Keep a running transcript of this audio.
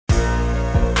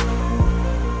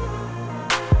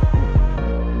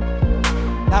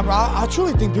Nah, bro, I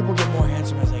truly think people get more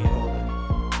handsome as they get older.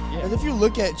 Yeah. Because if you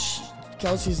look at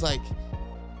Kelsey's like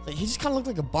he just kind of looked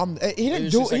like a bum. He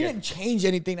didn't change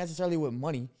anything necessarily with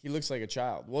money. He looks like a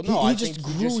child. Well, He no, I just think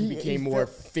grew, he he became more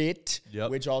felt- fit, Yep.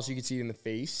 which also you can see in the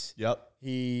face. Yep.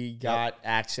 He got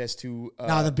access to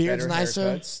Nah, the beard's better nicer.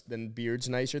 haircuts. Then beard's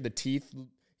nicer. The teeth,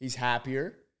 he's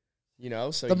happier. You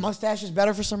know, so The mustache is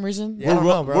better for some reason. Yeah. I don't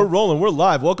know, bro. We're rolling. We're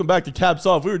live. Welcome back to Caps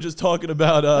Off. We were just talking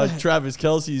about Travis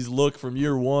Kelce's look from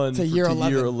year 1 to year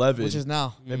 11, which is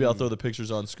now. Maybe I'll throw the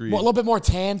pictures on screen. Well, a little bit more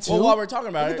tan too. Well, while we're talking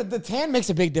about Look it, at the tan makes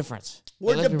a big difference.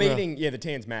 we're Let's be real. debating. Yeah, the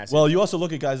tan's massive. Well, you also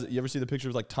look at guys. You ever see the picture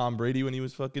of like Tom Brady when he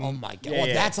was fucking? Oh my god! Yeah, well,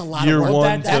 yeah. that's a lot year of work.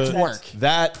 one. That's to- work.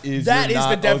 That is That you're is the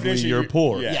not definition. ugly, you're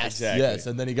poor. Yeah, Yes. exactly. Yes,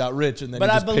 and then he got rich, and then. But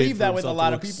he I just paid believe for that with a himself lot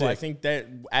to of look people. I sick. think that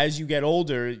as you get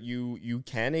older, you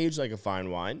can age like a fine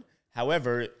wine.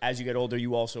 However, as you get older,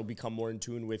 you also become more in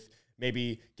tune with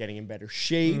maybe getting in better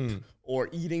shape or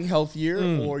eating healthier,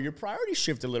 or your priorities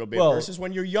shift a little bit. Well- Versus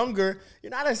when you're younger, you're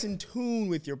not as in tune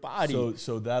with your body.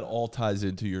 So that all ties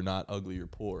into you're not ugly, you're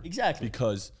poor. Exactly.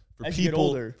 Because for As you get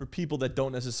older. people that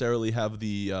don't necessarily have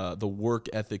the work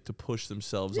ethic to push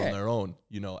themselves on Yeah. their own,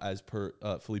 as per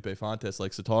Felipe Fontes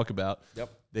likes to talk about, Yep.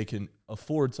 they can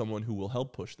afford someone who will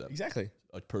help push them. Exactly.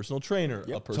 A personal trainer,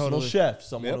 Yep. a personal Totally. chef,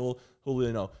 someone Yep.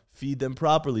 who'll feed them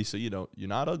properly. So you're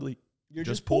not ugly. You're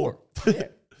just poor. Yeah.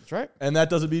 That's right. And that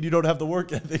doesn't mean you don't have the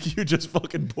work ethic. You're just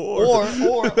fucking poor.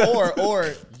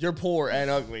 or you're poor and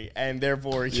ugly, and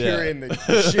therefore you're in the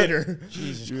shitter.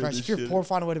 Jesus You're Christ! the If you're shit. poor,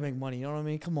 find a way to make money. You know what I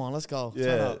mean? Come on, let's go. Turn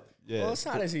yeah. up. Yeah. Well, it's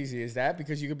not as easy as that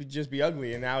because you could just be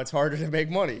ugly, and now it's harder to make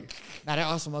money. Nah, there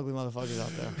are some ugly motherfuckers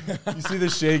out there. You see the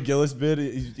Shea Gillis bit?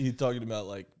 He's talking about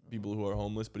like people who are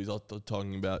homeless, but he's also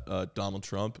talking about Donald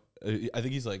Trump. I think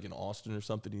he's like in Austin or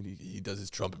something. He does his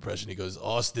Trump impression. He goes,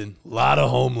 "Austin, a lot of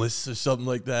homeless," or something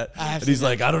like that. And he's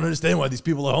like, "I don't understand why these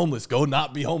people are homeless. Go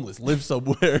not be homeless. Live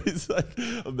somewhere." It's like,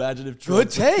 imagine if Trump.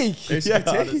 Good take. It's Yeah, a good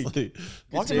take. honestly.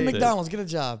 Walk into take. McDonald's, get a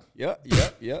job.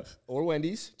 Yep. Or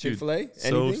Wendy's, Chick-fil-A,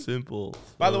 So anything. simple.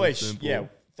 By the So way, simple.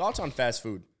 thoughts on fast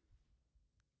food?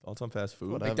 Thoughts on fast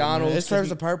food? Whatever, McDonald's, man. It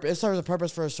serves a purpose. It serves a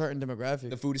purpose for a certain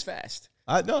demographic. The food is fast.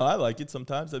 I like it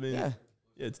sometimes. I mean, Yeah.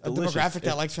 it's A delicious. demographic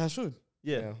that likes fast food.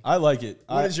 Yeah, I like it.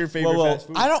 What is your favorite fast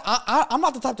food? I'm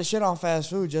not the type to shit on fast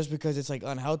food just because it's like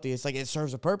unhealthy. It's like it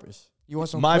serves a purpose. You want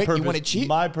some My quick? purpose. You want it cheap?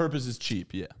 My purpose is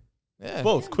cheap. Yeah, Yeah.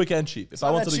 both quick and cheap. If It's I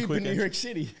not want that something cheap quick in New and York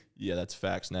City. yeah, that's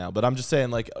facts now. But I'm just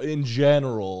saying, like in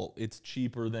general, it's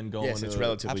cheaper than going Yes, it's to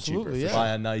relatively Absolutely, cheaper. yeah. buy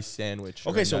a nice sandwich.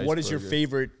 or Okay, a so nice what is your burger.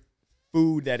 favorite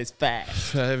food that is fast?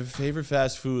 favorite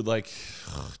fast food? Like,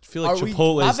 I feel like Are we-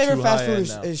 Chipotle My is favorite too fast high food end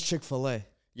is, now. is Chick-fil-A.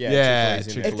 Yeah, Chick-fil-A's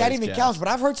in Chick-fil-A. there. If that even counts. counts, but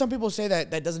I've heard some people say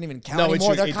that doesn't even count No, it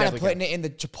anymore. should- They're it kind of definitely putting it in the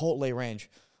Chipotle range.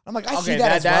 I'm like, I Okay, see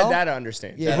that as well. that I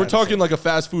understand. Yeah. That If I we're understand. talking like a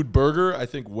fast food burger, I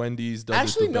think Wendy's does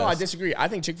Actually, it the no, I best. disagree. I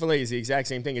think Chick-fil-A is the exact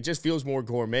same thing. It just feels more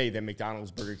gourmet than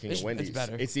McDonald's, Burger King, It's and Wendy's.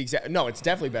 better. It's the exact. No, it's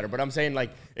definitely better. But I'm saying,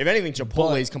 like, if anything,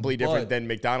 Chipotle is completely different than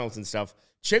McDonald's and stuff.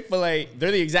 Chick-fil-A, they're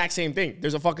the exact same thing.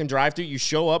 There's a fucking drive-thru. You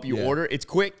show up, you Yeah. order. It's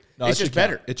quick. No, it's it just should count.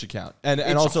 better. It should count. And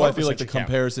It's also, I feel 100% like the should count.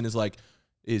 comparison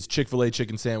is Chick-fil-A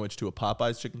chicken sandwich to a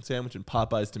Popeyes chicken sandwich, and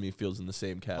Popeyes to me feels in the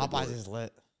same category. Popeyes is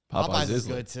lit. Popeyes is is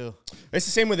good lit. too. It's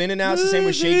the same with In-N-Out. It's the same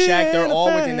with Shake Shack. They're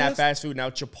all within that fast food. Now,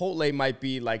 Chipotle might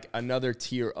be like another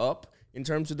tier up in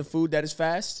terms of the food that is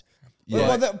fast. Yeah.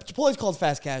 Well, Chipotle is called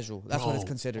fast casual. That's what it's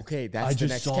considered. Okay, I that's the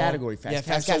just next saw- category. Fast, Yeah,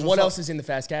 fast casual. casual. So what So- else is in the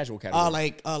fast casual category?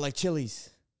 Like Chili's.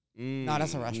 No,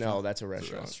 that's a restaurant. No, that's a It's a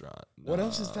restaurant. restaurant. What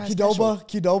else is fast casual?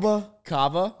 Qdoba,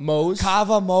 Kava, Moe's.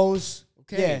 Kava, Moe's.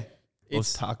 Okay. Those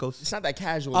It's tacos. not that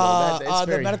casual though. It's The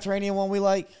very Mediterranean one we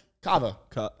like. Kava.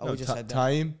 we just said that.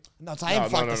 Taim. No, Taim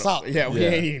fucked us up. Yeah, we Yeah.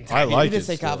 ain't eating. I Taim. like You did it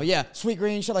say still. Kava. Yeah, sweet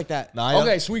green, shit like that. Naya?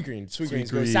 Okay, sweet green. Sweet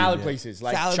green's good. green, Salad yeah. places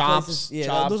like Salad chops. places, yeah,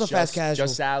 chops, those are fast just- casual.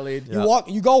 Just salad.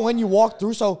 You go in, you walk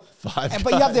through, so Five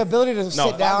but you have the ability to No, sit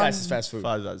Five down. Guys is fast food.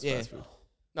 Five Guys Yeah. fast food.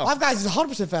 No, Five Guys is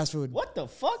 100% fast food. what the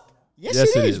fuck? Yes,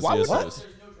 Yes, it is. Why Yes, would it is.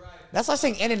 That's like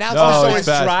saying In and Out. No, So it's it's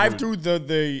fast drive food. through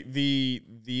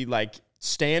the like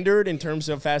standard in terms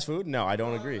of fast food? No, I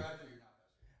don't agree.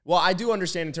 Well, I do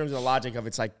understand in terms of the logic of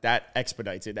it's like that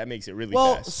expedites it. That makes it really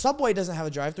Well, fast. Subway doesn't have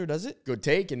a drive-through, does it? Good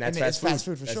take, and that's And it's fast food. fast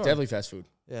food for That's sure. definitely fast food.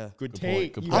 Yeah. Good point,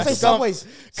 take. good You point. I'll got say stumped. Subway's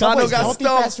Kondo got healthy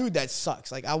stumped. fast food that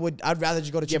sucks. Like I'd rather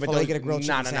just go to Yeah, but Chick-fil-A those, get a grilled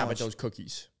chicken but sandwich. those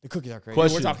cookies. The cookies are crazy.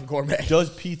 Question. We're talking gourmet.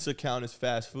 Does pizza count as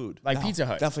fast food? Like No, Pizza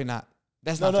Hut. Definitely not.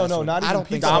 That's No, not fast food. not I even don't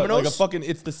think pizza. so. Domino's? Like a fucking,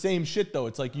 it's the same shit though.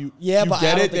 It's like you Yeah, but I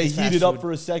get don't it, think they it's heat fast it up food.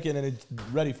 for a second, and it's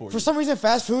ready for you. For some reason,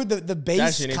 fast food, the base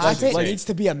Actually, it content doesn't say. needs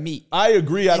to be a meat. I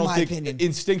agree. I In don't my think opinion.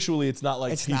 instinctually it's not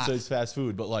like It's pizza not. is fast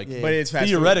food, but like Yeah. But it's fast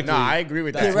theoretically. food. No, I agree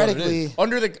with that. that's what it Theoretically. is.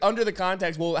 Under the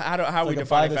context, well, how we like a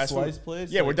define by the fast slice food?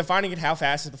 place? Yeah, we're Like- defining it. How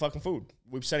fast is the fucking food?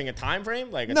 We're setting a time frame,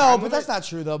 like a No, time but limit? that's not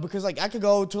true though, because like I could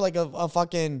go to like a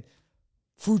fucking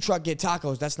food truck, get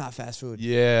tacos. That's not fast food.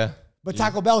 Yeah. But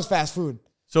Taco Bell is fast food.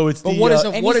 So it's But the, what is it a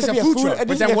what needs is to a be a food food- truck? it But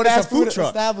needs to then be a what is a fast food food truck?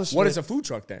 establishment. What is a food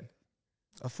truck then?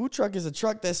 A food truck is a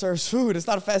truck that serves food. It's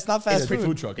not a fast. Not fast it's a food.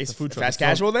 food truck. It's a food truck. fast It's its own-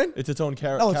 casual then? It's its own No, it's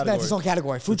category. its own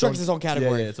category. Food truck is its own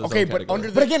category. Yeah, it's its Okay, own but category. under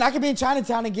the But again, I could be in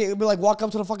Chinatown and be like, walk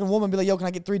up to the fucking woman and be like, yo, can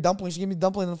I get 3 dumplings? She give me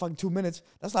dumplings in fucking 2 minutes.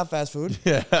 That's not fast food.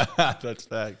 Yeah, that's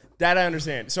fact. That I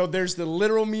understand. So there's the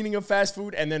literal meaning of fast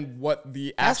food, and then what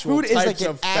the Fast actual food is types like an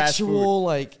of fast food. actual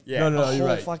like Yeah. No, a you're whole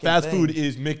right. fucking Fast thing. food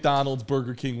is McDonald's,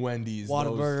 Burger King, Wendy's,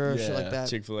 Whataburger, those- shit like that.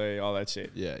 Chick-fil-A, all that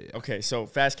shit. Yeah, yeah. Okay, so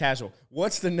fast casual.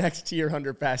 What's the next tier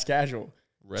under fast casual?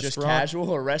 Just Restaurant? casual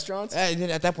or restaurants?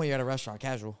 Then at that point, you're at a restaurant,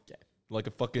 casual. Like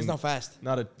a fucking. It's not fast.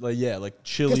 Not a like like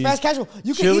Chili's. Because fast casual,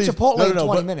 you can Chili's- eat Chipotle in 20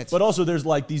 but, minutes. But also, there's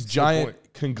like these giant point.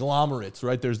 conglomerates,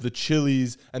 right? There's the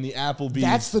Chili's and the Applebee's.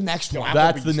 That's the next one.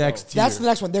 That's the Applebee's, next though. tier. That's the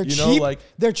next one. They're You know, cheap. like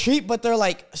They're cheap, but they're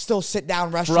like still sit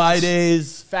down restaurants.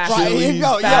 Fridays, Fast Chili's,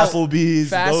 Yo, yo. Applebee's,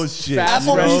 Fast, those shit. fast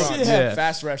Applebee's, restaurants. yeah.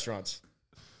 Fast restaurants.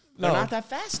 They're No. not that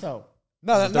fast though.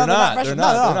 No, They're they're not. They're restaurants.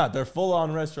 not. No. They're not. They're full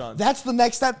on restaurants. That's the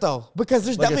next step though, because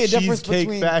there's like definitely a difference Cheesecake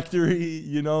between. Factory,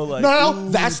 you know, like No,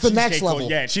 that's the next Cheesecake goes- level.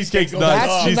 Yeah, Cheesecake's goes nuts.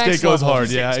 That's the Cheesecake next goes level. hard.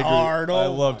 Yeah, I agree. Cheesecake's hard. I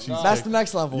Oh love my cheesecake. That's the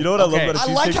next level. You know what I love Okay. about a I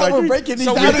cheesecake like how factory? we're breaking these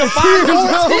So down we into define tiers,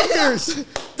 whole bro. tiers.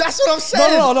 That's what I'm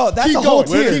saying. No, that's Keep a whole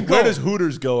going. tier. Keep Where going. does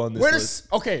Hooters go on this Where list?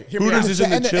 does okay? Hear me Hooters out. is in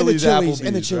the And Chili's, and Applebee's,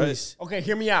 and the right? Chili's. Okay,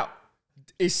 hear me out.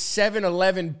 Is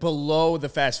 7-Eleven below the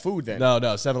fast food then? No,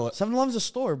 7-Eleven. 7-Eleven's a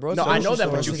store, bro. It's No, a I know grocery that,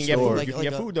 store. but you It's can a get store. food. Like- You can like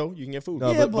get a- food though. You can get food.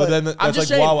 No, Yeah, but then but- that's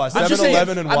like Wawa. I'm just saying,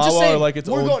 7-Eleven and I'm just Wawa saying, are like its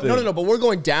we're own going, thing. No. But we're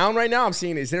going down right now. I'm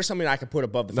seeing, is there something I could put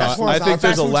above the No, fast food? I think Fast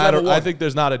there's a food's ladder. level I one. think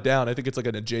there's not a down. I think it's like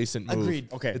an adjacent move.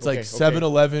 Agreed. Okay, It's okay, like okay.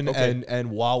 7-Eleven Okay. and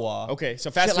Wawa. Okay,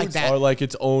 so fast Shit like foods that. Are like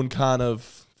its own kind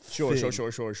of Sure. thing.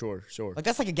 Like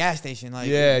that's like a gas station. Like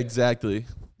Yeah, exactly.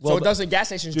 So it doesn't. Gas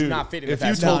stations do Dude, not fit in the if you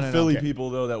fast told food. No. Philly Okay.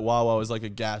 people though that Wawa is like a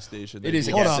gas station, It they'd is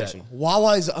a be Hold gas on. station.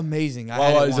 Wawa is amazing. I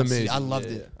had Wawa it is once. amazing. I loved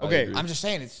Yeah, it. I Okay. agree. I'm just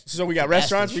saying it's. So we got gas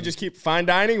restaurants. We station. just keep fine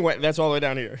dining. That's all the way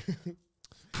down here.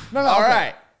 No, All okay.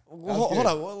 right. Hold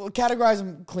on. We'll categorize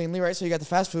them cleanly, right? So you got the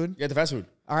fast food. You got the fast food.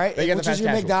 All right, Then you got which the is fast your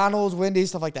casual. McDonald's, Wendy's,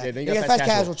 stuff like that. Yeah, then you got fast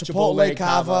casual, Chipotle,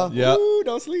 Kava, Yeah. Ooh,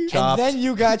 don't sleep. Chopped. and then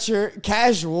you got your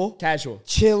casual, Casual.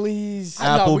 Chili's.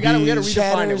 No, we gotta redefine Applebee's.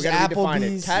 it. We gotta redefine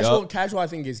Cheddar's, it. Casual, Yup. casual. I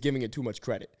think is giving it too much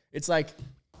credit. It's like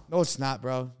No, it's not,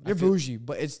 bro. You're feel- bougie,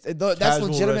 but that's Casual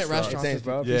legitimate restaurant. restaurants. thanks,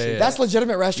 bro. Yeah, Appreciate yeah. That's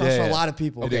legitimate restaurants Yeah, for a yeah. lot of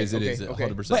people. It is. It okay, is. okay.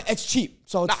 100%. But it's cheap,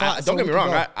 so it's Nah, fine. don't get me wrong.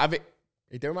 Go. I've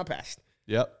they're in my past.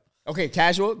 Yep. Okay,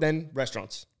 casual, then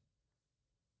restaurants.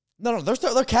 No, they're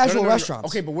No, casual no. restaurants.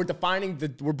 Okay, but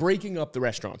we're breaking up the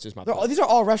restaurants. Is my point. These are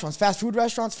all restaurants: fast food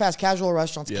restaurants, fast casual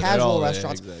restaurants, Yeah, they're casual all- yeah,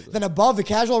 restaurants. exactly. Then above the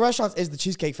casual restaurants is the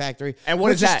Cheesecake Factory, And what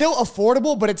which is that? still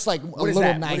affordable, but it's like a What is little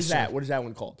that? nicer. What is that? What is that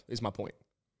one called? Is my point.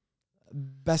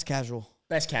 Best casual.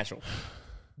 Best casual.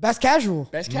 Best casual.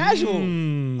 Best casual.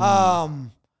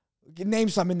 Name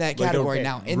some in that Like, category okay,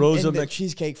 now. In Rosa the Mc-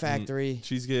 Cheesecake Factory.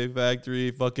 Cheesecake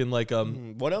Factory. Fucking like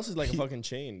What else is like a fucking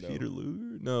chain though? Peter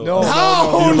Luger. No. No,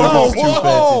 No, Peter no, Luger's too whoa.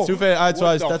 fancy. Too fancy. That's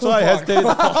why. What the That's why I fuck? hesitated.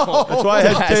 That's why I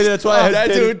hesitated. That's why I That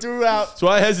hesitated. dude threw out. That's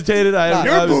why I hesitated. I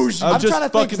You're was bougie. I'm just trying to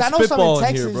think fucking because I know some in spitballing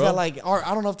Texas here, bro. that like are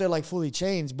I don't know if they're like fully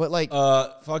changed, but like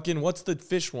Fucking what's the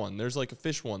fish one? There's like a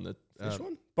fish one that. Which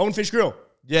one? Bonefish Grill.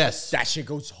 Yes. That shit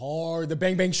goes hard. The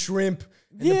bang bang shrimp.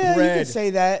 And yeah, the you bread. could say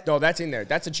that. No, that's in there.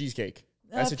 That's a cheesecake.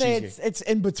 That's a I'd say cheesecake. it's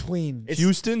in between.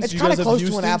 Houston's. It's You kinda guys have close to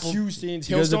an Houston's? apple. Houston's,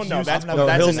 You guys have Hillstone. No, Houston? that's No,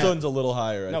 that's in that. Hillstone's a little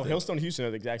higher. I No, think. Hillstone, Houston are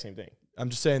the exact same thing. I'm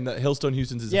just saying that Hillstone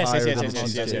Houston's is Yes, higher yes, than yes, the yes,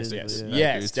 yes, Cheesecake yes, yes, Factory.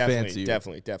 yes. It's Definitely, fancier.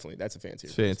 definitely. That's a fancier.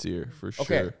 It's fancier for sure.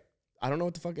 Okay. I don't know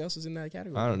what the fuck else is in that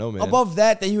category. I don't know, man. Above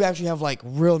that, then you actually have like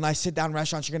real nice sit down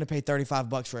restaurants. You're gonna pay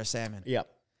 $35 for a salmon. Yep.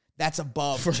 That's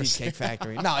above For a Cheesecake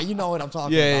Factory. No, you know what I'm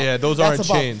talking Yeah, about. yeah, yeah. Those That's aren't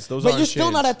above. chains. Those but aren't you're still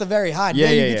not chains. at the very high. Yeah,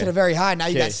 then you yeah, get yeah. to the very high. Now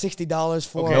you Okay. got $60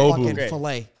 for Okay. a Nobu. fucking Okay.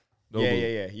 fillet.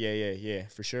 Yeah,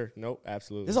 for sure. Nope,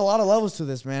 absolutely. There's a lot of levels to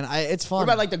this, man. It's fun. What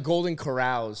about like the Golden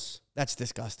Corrals? That's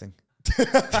disgusting.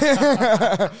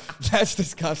 That's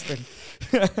disgusting.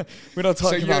 We don't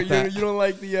talk about that. You don't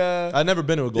like the I've never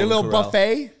been to a your Golden little Corral.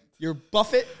 buffet? Your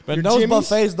buffet? But your those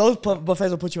Jimmy's? buffets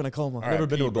will put you in a coma. I've never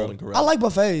been to a Golden Corral. I like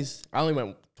buffets. I only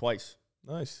went twice.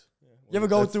 Nice. You ever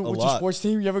go That's through a with your lot. sports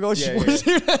team? You ever go with your Yeah, sports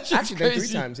team? That shit's Actually, been 3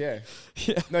 crazy. times. Yeah.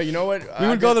 Yeah. No, you know what? We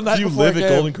would go the night Do you before live a at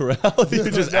game. Golden Corral?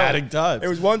 You're just adding time. It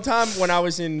was one time when I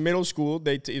was in middle school.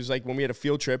 It was like when we had a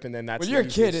field trip, and then that's When you're a the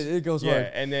kid, easiest. it goes Yeah,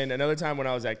 hard. and then another time when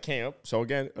I was at camp. So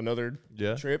again, another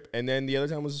trip, and then the other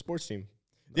time was a sports team.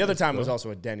 The other time was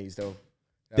also at Denny's though.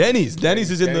 Denny's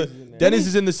is in the there. Denny's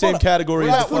is in the same Hold up. category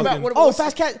What as about- what fucking- about- Oh, what's-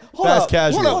 fast casual. Fast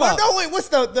casual. Hold up. No, wait. What's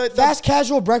the Fast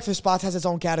casual breakfast spots has its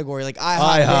own category, like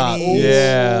IHOP, Denny's.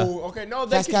 yeah. Ooh, okay, no,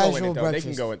 they Fast can go in casual it though. They can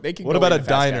breakfast. go in. They can. What go about a into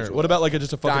fast diner? casual. What about like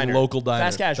just a fucking Diner. local diner?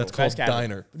 Fast casual. That's called Fast casual.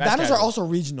 diner. Fast Diners casual. are also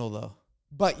regional though.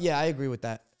 But yeah, I agree with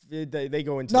that. They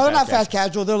go into. No, they're not casual. fast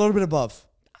casual. They're a little bit above.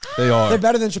 They are. They're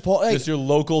better than Chipotle. Like, Just your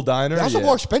local diner. they're also yeah.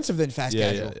 more expensive than fast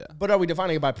Yeah, casual. yeah, yeah. But are we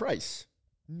defining it by price?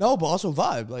 No, but also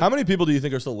vibe. Like, How many people do you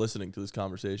think are still listening to this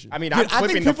conversation? I mean, Dude, I'm I think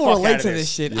clipping the people fuck relate out of to this this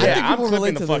shit. Yeah. I think I'm people clipping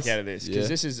relate the to fuck this. out of this Yeah. because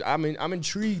this is. I'm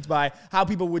intrigued by how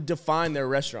people would define their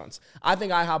restaurants. I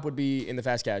think IHOP would be in the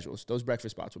fast casuals. Those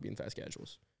breakfast spots would be in fast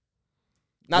casuals.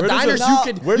 Now Where does diners,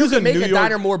 a- where you does a could make New a York-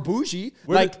 diner more bougie,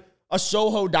 where like. do- A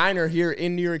Soho diner here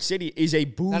in New York City is a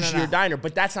bougier no. diner,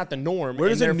 but that's not the norm. Where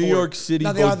and does a New therefore- York City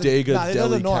No, they are bodega they're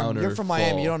deli the norm. counter You're from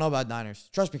Miami. fall? You don't know about diners.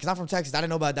 Trust me, because I'm from Texas. I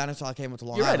didn't know about diners until I came to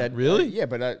Long You're right. Island. Really? Yeah,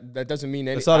 but that doesn't mean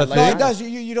anything. That's not a No, thing. it does.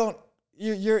 You don't.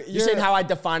 You're You're saying how I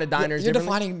define a diner is You're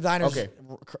differently? defining diners Okay.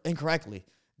 incorrectly.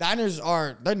 Diners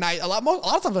they're nice. A lot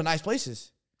of times they're nice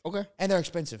places, Okay. and they're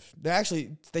expensive.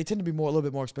 They tend to be a little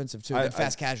bit more expensive too than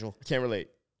fast casual. I can't relate.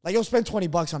 Like you'll spend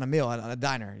 $20 on a meal on a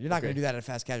diner. You're not Okay. gonna do that at a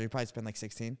fast casual. You probably spend like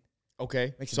 16.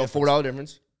 Okay. Makes a So difference. $4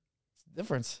 difference.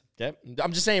 Difference. Okay.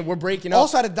 I'm just saying we're breaking up.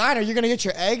 Also at a diner, you're gonna get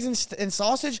your eggs and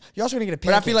sausage. You're also gonna get a But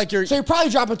I pancake. feel like you're- so you're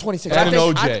probably dropping 26. And I an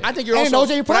think, OJ. I think you're And an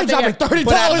also OJ, you're probably but I think dropping $30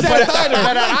 but at a diner.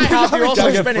 But at IHOP, you're also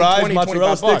Gotta get spending fries, 20, mozzarella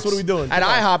 25 sticks. bucks. What are we doing? At Come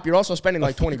on. IHOP, you're also spending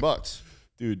like $20,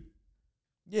 Dude,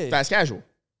 Yeah. fast casual.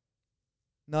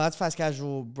 No, that's fast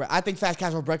casual. I think fast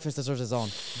casual breakfast deserves its own.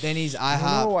 Denny's,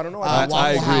 IHOP. I don't know. I Waffle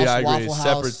agree. House, I agree. Waffle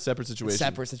House. Separate situation.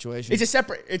 Separate situation. It's a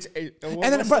separate. and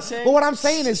then, but what I'm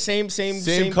saying is, same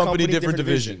company, different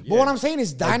division. but what I'm saying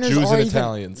is, diners Jews are and even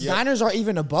Italians. diners are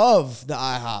even above the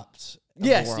IHOPs. of the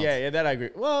Yes, world. yeah, that I agree.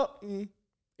 Well,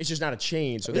 it's just not a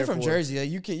chain. So You're from therefore- Jersey. Like,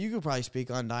 you could probably speak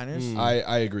on diners.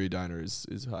 I agree. Diner is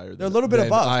higher. They're a little bit than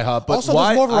above. IHOP. But Also,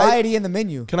 why, there's more variety in the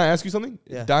menu. Can I ask you something?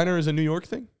 Yeah. Diner is a New York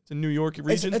thing. It's a New York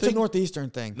region It's thing. a northeastern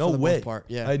thing. No for the way. Most part.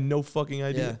 Yeah. I had no fucking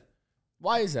idea. Yeah.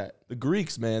 Why is that? The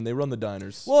Greeks, man, they run the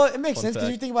diners. Well, it makes Fun sense because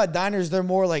fact. you think about diners, they're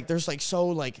more like there's like so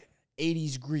like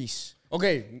 80s Greece,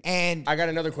 Okay, and I got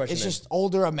another question. it's then. just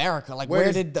older America. Like Where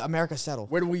where does- did America settle?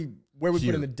 where we Here.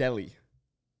 put in the deli?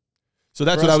 So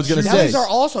that's what I was gonna say. Delis are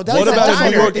also. What delis about are a New also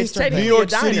York, northeastern It's New thing. York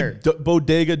a City diner.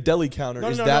 bodega deli counter?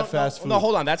 Is that fast food? No,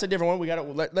 hold on. That's a different one. We got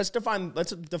to let's define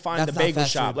That's the not bagel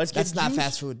fast shop. food. Let's That's get not juice.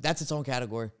 fast food. That's its own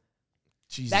category.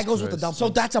 Jesus That goes with the Christ. dumplings. So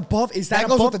that's above. Is that that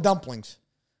goes above? with the dumplings.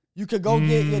 You could go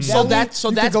get your So deli, that's you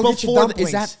could that's go get your before. Is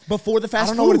dumplings. that before the fast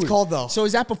food? I don't know what it's called, though. So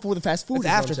is that before the fast food? It's is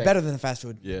what after. I'm It's saying? better than the fast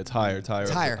food. Yeah, it's higher. It's higher.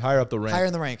 Higher. Higher up the ranks. Higher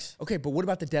in the ranks. Okay, but what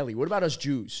about the deli? What about us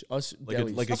Jews? Us Like a-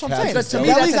 delis? like a That's what I'm saying. Because to me,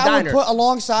 Delis that's a I would diner. put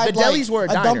alongside the delis were a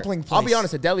diner. dumpling place. I'll be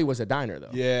honest, a deli was a diner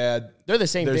though. Yeah, They're the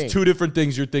same there's thing. two different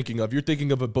things you're thinking of. You're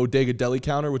thinking of a bodega deli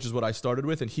counter, which is what I started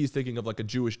with, and he's thinking of like a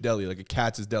Jewish deli, like a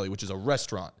Katz's Deli, which is a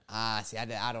restaurant. See, I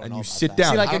don't And know. you about sit that.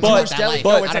 down. See, like I a don't know Jewish about that deli. life.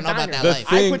 No, I it's a don't know about diner. that The life.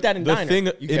 I put that in the diner. thing-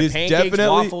 You it get is pancakes, definitely-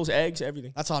 waffles, eggs,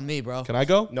 everything. That's on me, bro. Can I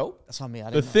go? Nope. That's on me. I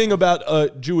The didn't know. thing about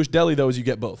a Jewish deli though is you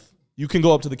get both. You can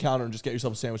go up to the counter and just get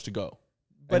yourself a sandwich to go,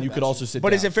 and you could also sit. But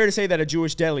down. is it fair to say that a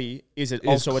Jewish deli is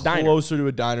also a diner? Closer to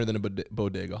a diner than a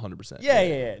bodega, 100%.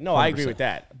 Yeah. No, I agree 100%. with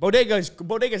that.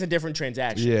 Bodega's a different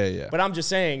transaction. Yeah. But I'm just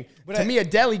saying, to me, a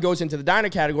deli goes into the diner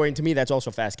category, and to me, that's also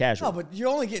fast casual. No, but you're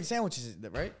only getting sandwiches,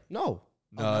 right? No.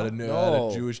 No, at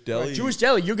a Jewish deli. Jewish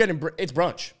deli, you're getting it's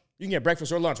brunch. You can get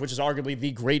breakfast or lunch, which is arguably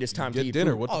the greatest time to Get eat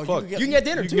dinner. food. What the Oh, fuck? you You can get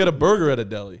dinner You too. can get a burger at a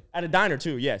deli. At a diner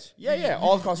too. Yes. Yeah.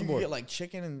 All across the You board. get like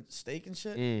chicken and steak and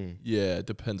shit. Yeah, it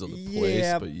depends on the place,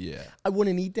 Yeah. but yeah. I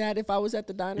wouldn't eat that if I was at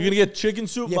the diner. You're gonna get chicken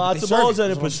soup, Yeah, but they matzo serve balls, it, and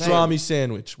a is what I'm pastrami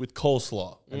sandwich with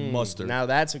coleslaw and mustard. Now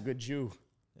that's a good Jew.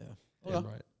 Damn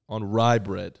right. On rye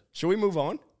bread Should we move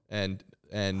on? and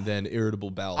then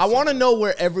irritable bowel. I want to syndrome. know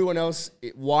where everyone else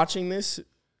watching this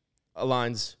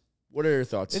aligns. What are your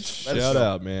thoughts? Shout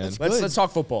out, man. Let's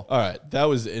talk football. All right, that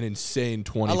was an insane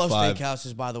 25. I love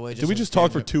steakhouses, by the way. Did we just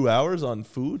talk for 2 hours on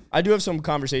food? I do have some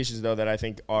conversations though that I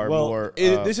think are more.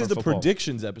 This is for the football.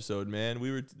 predictions episode, man.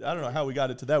 I don't know how we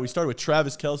got into that. We started with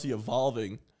Travis Kelce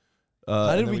evolving.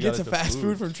 How did and then we get got to into fast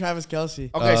food from Travis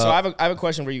Kelce? Okay, so I have a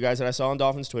question for you guys that I saw on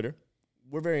Dolphins Twitter.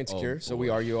 We're very insecure, so we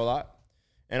argue a lot,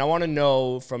 and I want to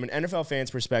know from an NFL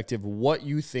fan's perspective what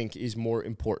you think is more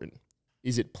important.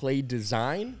 Is it play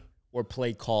design or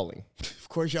play calling? Of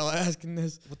course, y'all are asking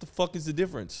this. What the fuck is the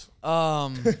difference?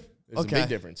 There's Okay. a big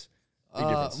difference. Big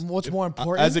difference. What's more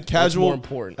important? As a casual, more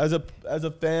important? as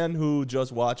a fan who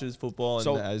just watches football and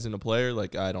So- as in a player,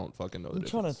 like I don't fucking know the I'm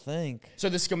trying to difference. think. So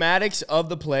the schematics of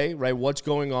the play, right? What's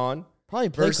going on Probably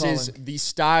play versus calling. the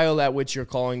style at which you're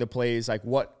calling the plays. Like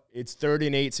what? It's 3rd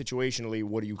and 8 situationally.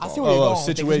 What do you I call? see where you're Oh, going.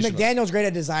 with it, 'cause situational. McDaniel's great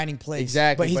at designing plays.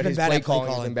 Exactly, But he's been his bad play at play calling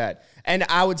has been calling. bad. And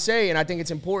I would say, and I think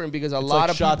it's important because a It's lot like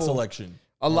of shot people, selection.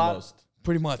 a lot- almost.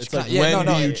 Pretty much. It's like Yeah, when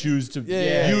no, do no. you choose to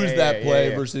Yeah, use that yeah, play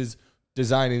yeah. versus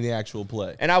designing the actual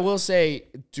play. And I will say,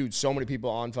 dude, so many people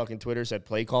on fucking Twitter said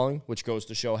play calling, which goes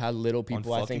to show how little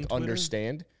people I fucking think Twitter?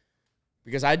 understand.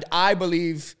 Because I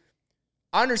believe,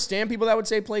 I understand people that would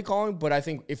say play calling, but I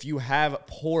think if you have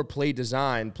poor play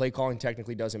design, play calling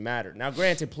technically doesn't matter. Now,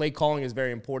 granted, play calling is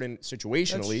very important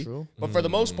situationally, That's true. but for the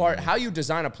most part, how you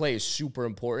design a play is super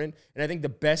important. And I think the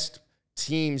best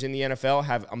teams in the NFL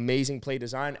have amazing play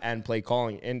design and play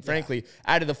calling. And frankly,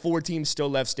 out of the 4 teams still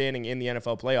left standing in the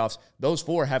NFL playoffs, those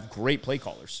 4 have great play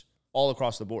callers all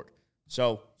across the board.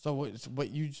 So So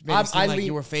what you just made it seem I like lean-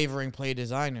 you were favoring play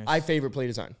designers. I favor play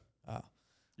design.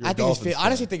 I think it's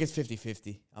honestly think it's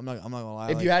 50-50. I'm not gonna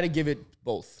lie. If you had to give it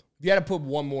both, if you had to put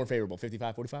one more favorable,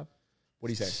 55-45, what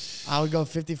do you say? I would go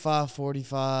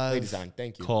 55-45. Play design.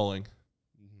 Thank you. Calling.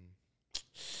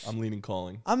 I'm leaning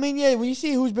calling. I mean, yeah, when you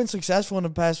see who's been successful in the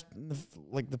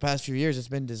past few years, it's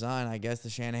been design. I guess the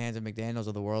Shanahans and McDaniels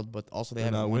of the world, but also they They're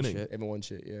haven't not won winning. shit. Everyone won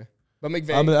shit, yeah. But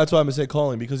McVay. That's why I'm gonna say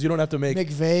calling because you don't have to make.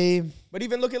 McVay. But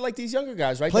even look at like these younger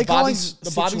guys, right? Play The Bobby calling's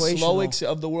Slowicks situational.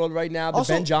 of the world right now, the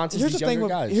Also, Ben Johnsons, here's these the thing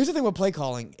younger with, guys. Here's the thing with play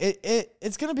calling.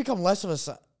 It's going to become less of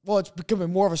a well, it's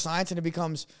becoming more of a science, and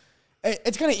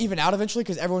it's going to even out eventually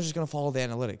because everyone's just going to follow the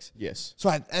analytics. Yes. So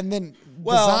and then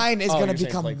Well- design is oh, going you're to saying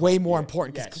become play way calling. more Yeah.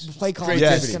 important Yes. because play calling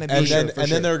Creativity. is going to and be. then for and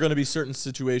sure. then there are going to be certain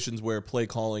situations where play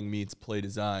calling meets play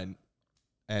design,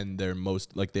 and they're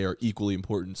they are equally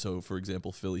important. So, for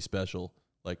example, Philly special,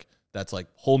 like that's like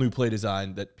whole new play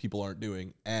design that people aren't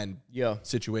doing, and Yeah.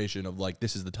 situation of like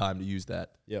this is the time to use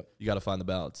that. Yep. You got to find the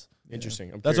balance.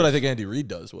 Interesting. That's what I think Andy Reid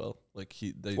does well. Like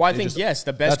Well, I think, yes,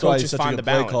 the best that's why he's coaches such a find good the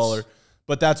play balance. caller.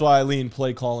 But that's why I lean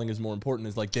play calling is more important.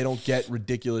 Is like they don't get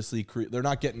ridiculously. They're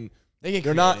not getting. They get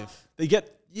They're creative. not. They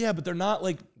get. Yeah, but they're not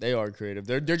like. They are creative.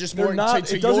 They're just They're more not.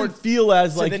 to It doesn't your, feel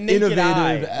as to like the naked innovative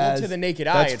eye. Well, as to the naked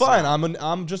eye, That's it's fine. not.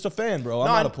 I'm just a fan, bro. I'm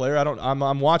No, not I'm- a player.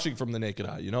 I'm watching from the naked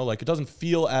eye. You know, like it doesn't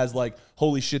feel as like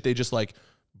holy shit. They just like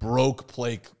broke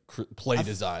play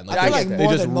design. I feel like they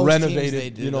more just than most teams renovated. they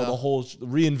do, you know, though. the whole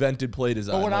reinvented play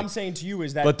design. But what like, I'm saying to you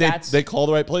is that but that's they call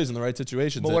the right plays in the right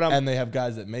situations, But what I'm- and they have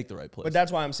guys that make the right plays. But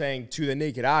that's why I'm saying to the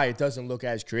naked eye, it doesn't look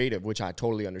as creative, which I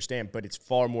totally understand, but it's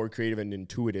far more creative and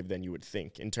intuitive than you would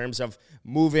think in terms of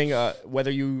moving,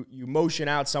 whether you motion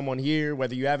out someone here,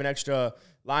 whether you have an extra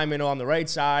lineman on the right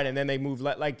side, and then they move,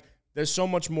 like there's so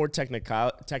much more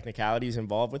technicalities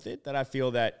involved with it that I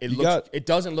feel that it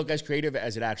doesn't look as creative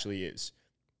as it actually is.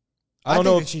 I don't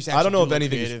think know. the Chiefs I don't know actually if do look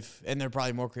anything. creative, and they're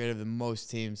probably more creative than most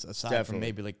teams, aside from Definitely.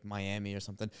 maybe like Miami or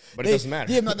something. But it doesn't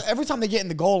matter. Yeah, no, every time they get in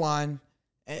the goal line,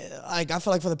 like I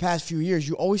feel like for the past few years,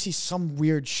 you always see some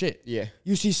weird shit. Yeah.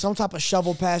 You see some type of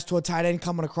shovel pass to a tight end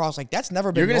coming across. Like that's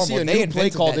never been You're going to normal. see a They new play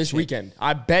invented call that this shit. weekend.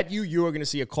 I bet you are going to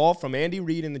see a call from Andy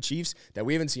Reid and the Chiefs that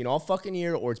we haven't seen all fucking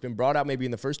year, or it's been brought out maybe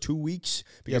in the first 2 weeks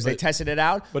because they tested it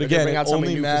out. But they're again, gonna bring it out something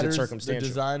only new 'cause it's matters. The circumstantial.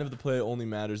 design of the play only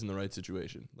matters in the right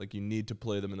situation. Like you need to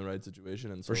play them in the right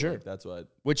situation, and so For sure. like, that's why.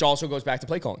 Which also goes back to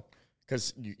play calling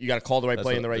because you got to call the right That's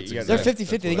play what- in the right. that's You gotta- They're exactly-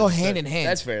 50-50. They that's go what I hand said. in hand.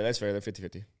 That's fair. That's fair. They're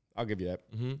 50-50. I'll give you that.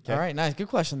 All right, nice. Good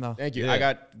question though. Thank you.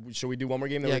 Yeah. Should we do one more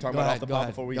game that Yeah, we're talking go about ahead, off the go pop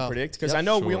ahead. before we Go. predict? Because Yep. I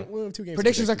know Sure. we have 2 games. to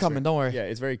Predictions predict. are coming. Don't worry. Yeah,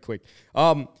 it's very quick.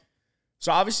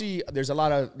 So obviously there's a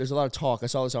lot of talk. I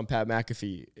saw this on Pat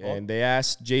McAfee, and they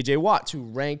asked J.J. Watt to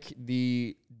rank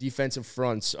the defensive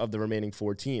fronts of the remaining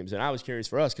 4 teams. And I was curious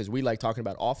for us because we like talking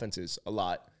about offenses a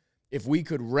lot. If we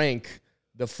could rank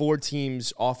the 4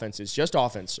 teams' offenses, just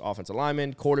offensive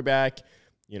lineman, quarterback,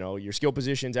 your skill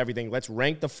positions, everything. Let's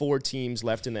rank the 4 teams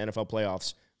left in the NFL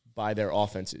playoffs by their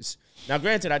offenses. Now,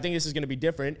 granted, I think this is going to be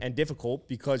different and difficult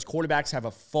because quarterbacks have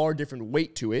a far different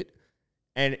weight to it,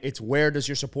 and it's where does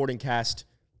your supporting cast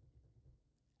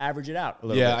average it out a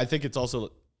little Yeah, bit. I think it's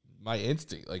also my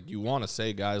instinct. Like you want to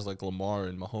say guys like Lamar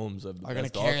and Mahomes Are gonna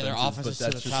carry their offenses to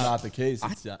but that's the just top. not the case.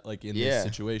 It's not like in Yeah. this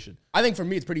situation. I think for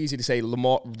me, it's pretty easy to say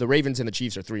the Ravens and the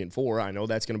Chiefs are 3 and 4. I know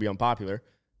that's going to be unpopular,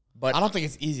 but I don't think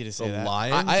it's easy to say The that.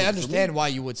 Lions, I for understand why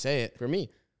you would say it. for me,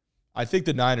 I think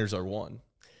the Niners are 1.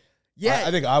 Yeah.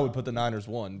 I think I would put the Niners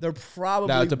 1. They're probably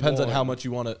Now it depends on how one. much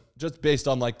you want to, just based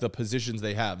on like the positions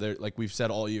they have. They're like we've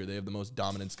said all year, they have the most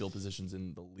dominant skill positions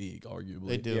in the league, arguably.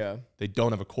 They do. Yeah. They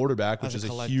don't have a quarterback, which As is a a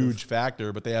collective. huge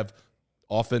factor, but they have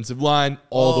offensive line,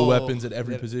 all the weapons at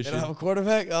every They position. don't have a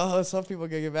quarterback. Oh, some people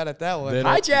get mad at that one. They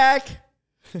Hi, don't- Jack.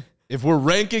 If we're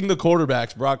ranking the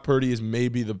quarterbacks, Brock Purdy is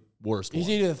maybe the worst He's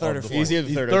one either the third of or the fourth. four. He's either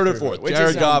He's third third or or fourth. Which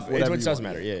Jared is, Goff, which whatever you doesn't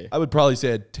want. matter. Yeah. I would probably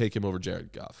say I'd take him over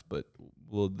Jared Goff, but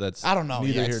well, that's I don't know.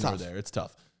 neither Yeah, here it's nor tough. there. It's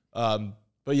tough.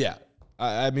 But yeah,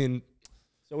 I mean,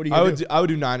 So what do you do? I would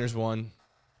do Niners 1.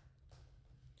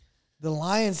 The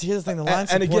Lions. Here's the thing. The And-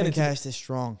 Lions and again, supporting it's- cast is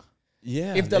strong.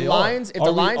 Yeah. If the they are. Lions,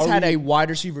 Are we- had we- a wide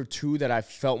receiver 2 that I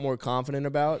felt more confident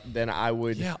about, then I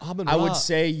would. Yeah, Amon I would Ra.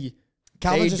 say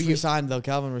Calvin they'd just be- resigned though.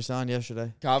 Calvin resigned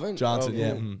yesterday. Calvin Johnson, Oh,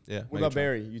 yeah, who? yeah. What about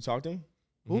Barry? You talked to him?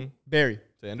 Who? Barry.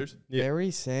 Sanders? Yeah.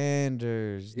 Barry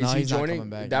Sanders. Is No, he he's not joining? coming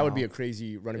back. That would no. be a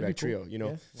crazy running back trio. You know,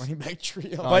 Yeah, running back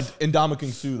trio. But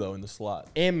Ndamukong Suh though in the slot.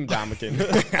 M. Dominican.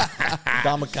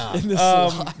 Ndamukong. In the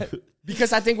slot.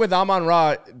 Because I think with Amon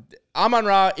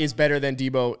Ra is better than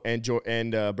Debo and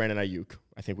Brandon Ayuk.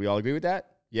 I think we all agree with that.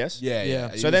 Yes. Yeah, Yeah.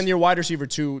 yeah. So then your wide receiver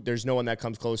 2, there's no one that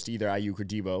comes close to either Ayuk or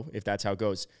Debo, if that's how it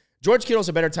goes. George Kittle's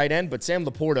a better tight end, but Sam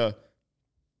Laporta,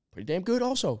 pretty damn good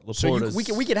also. Laporta's-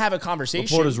 We can have a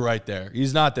conversation. Laporta's right there.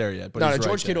 He's not there yet, but No, he's no, right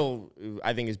George there. Kittle,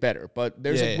 I think, is better. But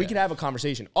we Yeah. could have a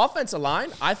conversation. Offensive line,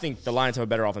 I think the Lions have a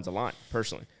better offensive line,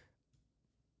 personally.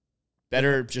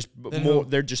 Better, just Than more. who?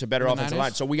 They're just a better The offensive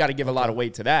Niners? line. So we got to give a lot of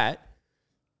weight to that.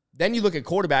 Then you look at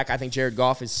quarterback. I think Jared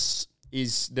Goff is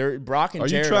there. Brock and Are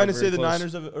Jared you trying to very say the close.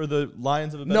 Niners or the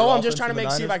Lions of a better No, I'm offense just trying to than the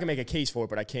see if Niners? I can make a case for it,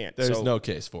 but I can't. There's So- no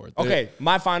case for it. Okay,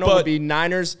 my final but- would be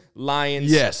Niners, Lions,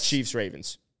 Yes. Chiefs,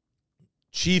 Ravens.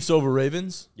 Chiefs over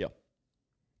Ravens? Yeah.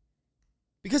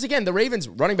 Because again, the Ravens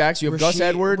running backs, you have Gus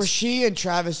Edwards Rasheed and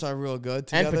Travis are real good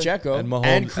and together. Pacheco And Mahomes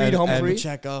and Creed and Humphrey.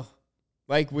 Pacheco.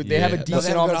 Like they have a Yeah. decent No, they have a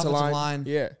good offensive offensive line. line.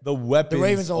 Yeah. The weapons The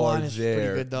Ravens are O-line is pretty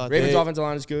there. good, though. Ravens They- offensive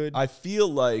line is good. I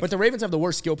feel like, But the Ravens have the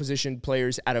worst skill position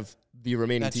players out of the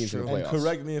remaining That's teams in the true. and playoffs.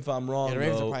 correct me if I'm wrong, Yeah, the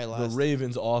Ravens are though, probably the last.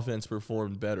 Ravens offense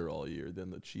performed better all year than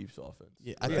the Chiefs offense.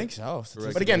 Yeah, I think so.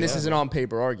 Correct. But again, this Yeah. is an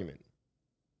on-paper argument.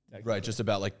 Right, just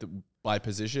about like the by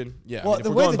position. Yeah, Well, if the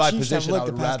we're way going the by Chiefs have position, I looked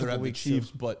the would past rather couple have the weeks,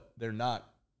 Chiefs, but they're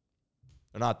not.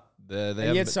 They And haven't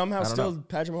yet been- somehow I don't still know.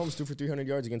 Patrick Mahomes threw for 300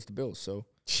 yards against the Bills. So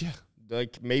Yeah.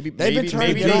 like maybe They've been turning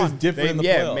maybe it they- on. Different in the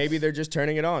yeah, playoffs. maybe they're just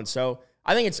turning it on. So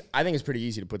I think it's pretty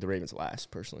easy to put the Ravens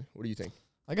last, personally. What do you think?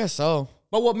 I guess so.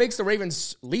 But what makes the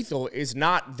Ravens lethal is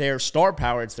not their star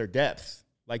power; it's their depth.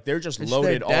 Like they're just It's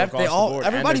loaded their all depth. across the board.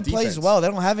 and Everybody their plays defense. well. They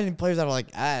don't have any players that are like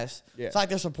ass. Yeah. It's like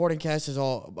their supporting cast is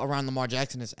all around Lamar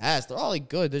Jackson is ass. They're all like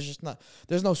good. There's just not.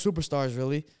 There's no superstars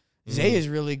really. Zay is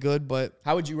really good, but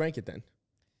How would you rank it then?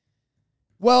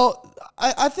 well,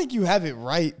 I think you have it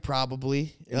right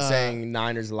probably In saying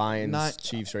Niners, Lions, not-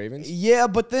 Chiefs, Ravens. Yeah,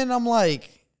 but then I'm like,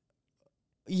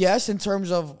 yes, in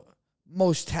terms of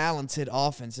most talented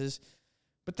offenses.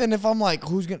 But then if I'm like,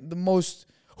 which offense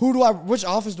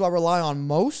do I rely on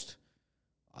most?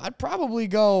 I'd probably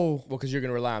go, Well, because you're going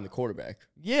to rely on the quarterback.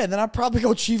 yeah, then I'd probably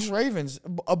go Chiefs, Ravens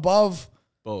above.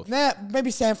 Both.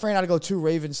 Maybe San Fran, I'd go 2,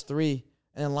 Ravens 3,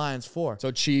 and then Lions 4.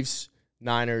 So Chiefs,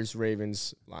 Niners,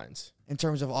 Ravens, Lions. In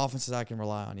terms of offenses I can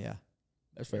rely on, yeah.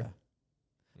 That's fair.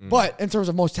 But in terms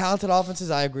of most talented offenses,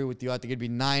 I agree with you. I think it'd be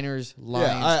Niners,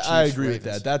 Lions, Yeah, I Chiefs, agree with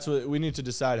Ravens. that. That's what we need to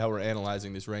decide how we're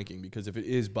analyzing this ranking, because if it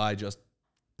is by just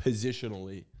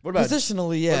positionally, What about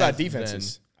Positionally, yeah. What about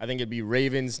defenses? I think it'd be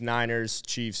Ravens, Niners,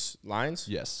 Chiefs, Lions.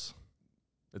 yes,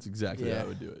 that's exactly Yeah, how I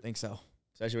would do it. I think so.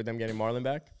 Especially with them getting Marlon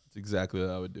back. That's exactly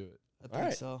how I would do it. I think All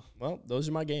right. so. Well, those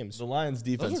are my games. The Lions'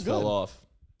 defense are fell good. off.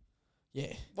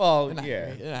 Yeah. Well, They're not yeah,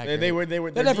 great. They're not they great. were. They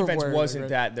Their never defense were, wasn't right?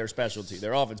 that their specialty,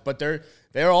 their offense, but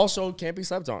they're also can't be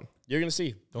slept on. You're gonna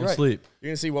see. Don't You're right. sleep. You're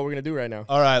gonna see what we're gonna do right now.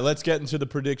 All right, let's get into the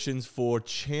predictions for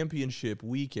championship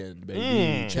weekend,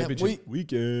 baby. Championship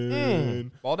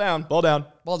weekend. Ball down. Ball down.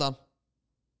 Ball down.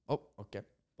 Oh, okay.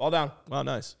 Ball down. Wow,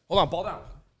 nice. Hold on. Ball down.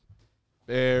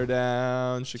 Bear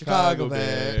down. Chicago Chicago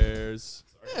Bears.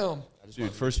 Damn.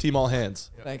 Dude, first team all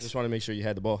hands. Thanks. Just want to make sure you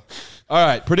had the ball. All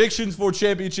right, predictions for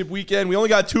championship weekend. We only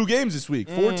got 2 games this week.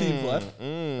 4 teams left.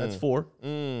 That's 4.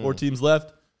 4 teams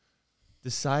left.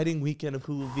 Deciding weekend of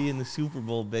who will be in the Super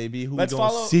Bowl, baby. Who Let's we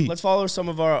gonna follow. see? Let's follow some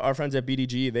of our friends at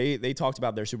BDG. They talked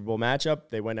about their Super Bowl matchup.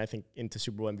 They went, I think, into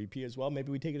Super Bowl MVP as well.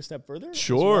 Maybe we take it a step further. as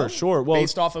Sure, well, sure. Well,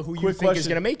 based off of who you quick think is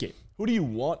question. gonna make it. Who do you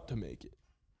want to make it?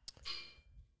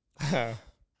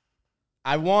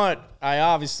 I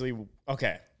obviously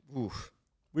okay. Oof.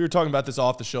 We were talking about this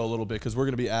off the show a little bit because we're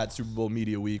going to be at Super Bowl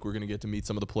Media Week. We're going to get to meet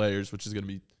some of the players, which is going to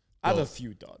be I have a dope.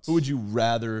 few thoughts. Who would you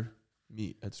rather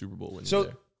meet at Super Bowl when So- you're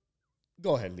there?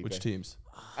 Go ahead, Lipe. Which teams?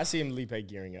 I see him, Lipe,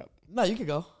 gearing up. No, you could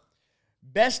go.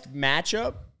 Best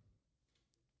matchup.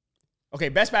 Okay,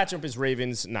 best matchup is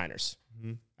Ravens-Niners.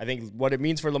 I think what it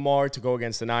means for Lamar to go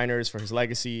against the Niners, for his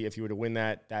legacy, if you were to win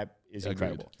that is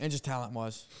incredible. And just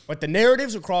talent-wise. But the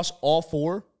narratives across all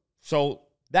four, so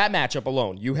that matchup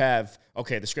alone, you have,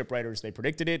 okay, the script writers, they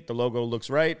predicted it. The logo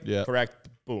looks right. Yeah. Correct.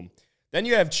 Boom. Then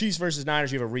you have Chiefs versus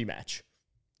Niners. You have a rematch.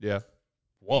 Yeah.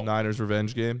 Whoa. Niners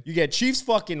revenge game. You get Chiefs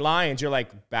fucking Lions. You're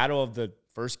like, battle of the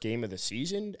first game of the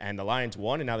season, and the Lions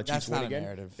won, and now the Chiefs That's win not a again.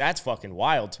 narrative. That's fucking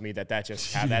wild to me that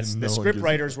just happened. That's No the one script gives a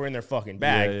writers were in their fucking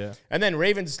bag. Yeah. And then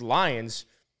Ravens-Lions.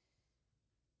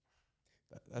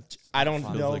 That's I don't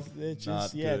fun. know. Feels If like it's not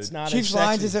just, yeah, good. it's not as Chiefs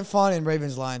Lions sexy. isn't fun, and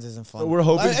Ravens Lions isn't fun. But we're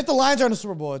hoping- If the Lions are in the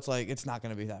Super Bowl, it's like it's not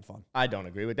going to be that fun. I don't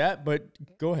agree with that, but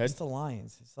go ahead. It's the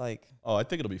Lions. It's like Oh, I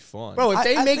think it'll be fun. Bro, if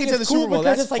they I make think it to it's the cool Super Bowl,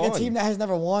 because that's it's like fun. a team that has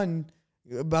never won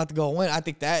about to go win. I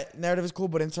think that narrative is cool,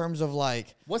 but in terms of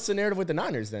like What's the narrative with the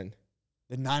Niners then?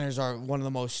 the Niners are one of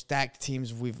the most stacked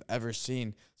teams we've ever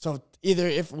seen. So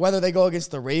whether they go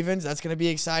against the Ravens, that's going to be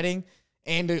exciting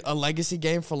and a legacy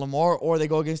game for Lamar, or they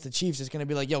go against the Chiefs, it's going to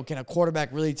be like, yo, can a quarterback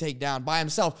really take down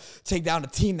a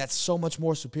team that's so much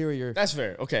more superior? That's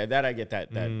fair. Okay, that I get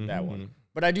that one.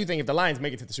 But I do think if the Lions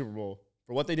make it to the Super Bowl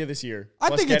for what they did this year, I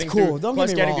plus think it's getting cool. through- Don't plus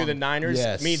get me getting wrong. through the Niners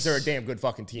Yes. means they're a damn good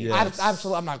fucking team. Yeah. Yes.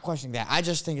 Absolutely, I'm not questioning that. I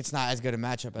just think it's not as good a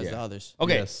matchup as the others.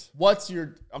 Okay, Yes.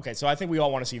 so I think we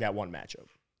all want to see that one matchup.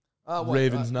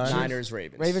 Ravens Niners.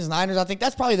 Niners-Ravens. Ravens-Niners, I think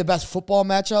that's probably the best football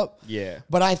matchup. Yeah.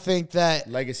 But I think that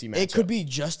Legacy it matchup. could be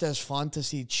just as fun to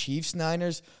see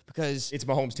Chiefs-Niners because It's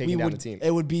Mahomes taking down the team.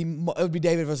 It would be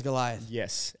David versus Goliath.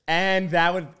 Yes. And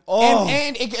that would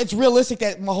And it's realistic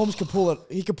that Mahomes could pull it.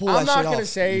 He could pull I'm that not shit going to off.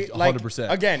 say, like,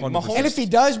 100%. again, 100%. Mahomes. And if he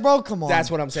does, bro, come on.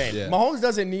 That's what I'm saying. Yeah. Mahomes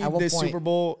doesn't need At what this point? Super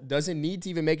Bowl, doesn't need to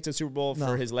even make it to the Super Bowl No.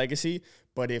 for his legacy.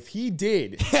 But if he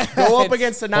did go up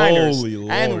against the Niners Holy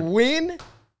and Lord. win,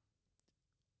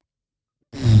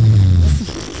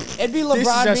 It'd be This is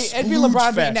a LeBron. It'd be LeBron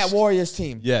splooge beating that fest. Warriors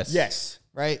team. Yes.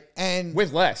 Right. And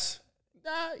with less.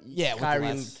 Yeah, with Kyrie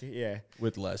less. Yeah.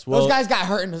 With less. those guys got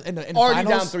hurt in the Already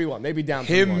finals. down 3-1. Maybe down 3-1.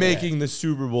 Him making the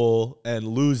Super Bowl and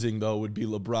losing though would be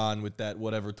LeBron with that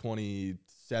whatever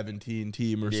 2017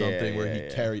 team or something where he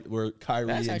carried where Kyrie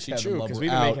That's and actually Kevin true, Love 'cause were we've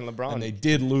been out, making LeBron. and they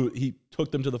did lose. He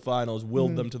took them to the finals,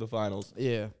 willed them to the finals.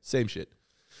 Yeah. Same shit.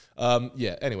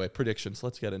 Yeah. Anyway, predictions.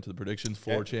 Let's get into the predictions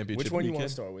for championship. Which one you want weekend.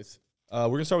 to start with? We're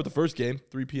gonna start with the first game,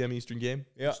 3 p.m. Eastern game.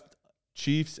 Yeah.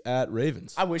 Chiefs at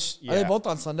Ravens. I wish. Yeah. Are they both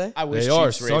on Sunday? I wish They are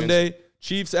Chiefs, Ravens. Sunday.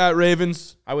 Chiefs at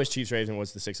Ravens. I wish Chiefs Ravens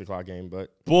was the 6:00 game,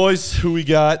 but Boys, who we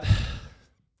got?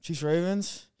 Chiefs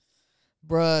Ravens.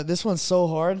 Bruh, this one's so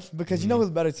hard because you know who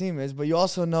the better team is, but you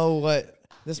also know what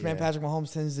this man Yeah. Patrick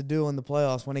Mahomes tends to do in the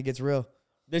playoffs when it gets real.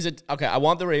 okay. I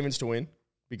want the Ravens to win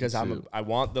because Me too. I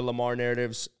want the Lamar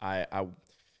narratives.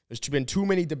 There's been too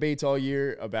many debates all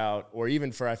year about, or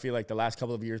even for I feel like the last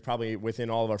couple of years, probably within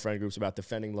all of our friend groups about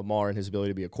defending Lamar and his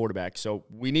ability to be a quarterback. So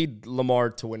we need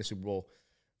Lamar to win a Super Bowl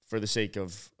for the sake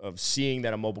of seeing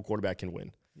that a mobile quarterback can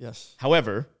win. Yes.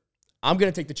 However, I'm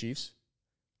gonna take the Chiefs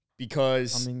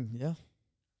because I mean, yeah.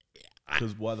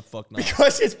 Because why the fuck not?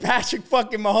 because it's Patrick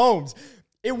fucking Mahomes.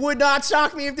 It would not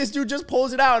shock me if this dude just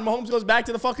pulls it out and Mahomes goes back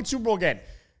to the fucking Super Bowl again.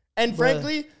 And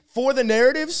frankly, for the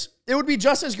narratives, it would be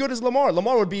just as good as Lamar.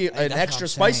 Lamar would be an that's what extra I'm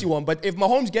spicy saying. one. But if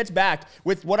Mahomes gets back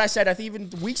with what I said, I think even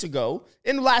weeks ago,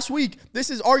 in last week, this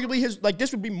is arguably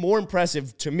this would be more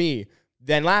impressive to me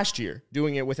than last year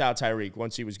doing it without Tyreek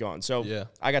once he was gone. So Yeah.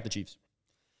 I got the Chiefs.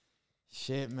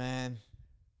 Shit, man.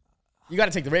 You got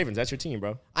to take the Ravens. That's your team,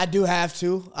 bro. I do have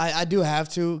to. I do have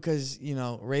to because, you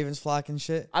know, Ravens flock and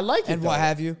shit. I like it, And what though.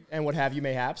 have you. And what have you,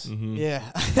 mayhaps. Yeah.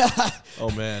 Oh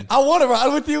man. I want to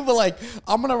ride with you, but, like,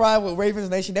 I'm going to ride with Ravens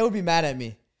Nation. They would be mad at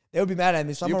me. They would be mad at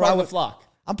me. So I'm You're going to part ride of the with flock.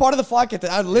 I'm part of the flock.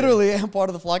 I literally am part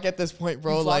of the flock at this point,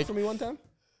 bro. You flocked Like, for me one time?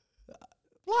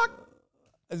 flock.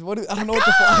 I don't know what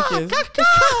the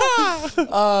flock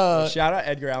is. Shout out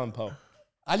Edgar Allan Poe.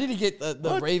 I need to get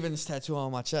the Ravens tattoo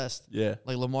on my chest, Yeah.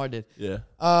 like Lamar did. Yeah.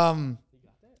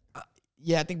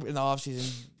 Yeah, I think in the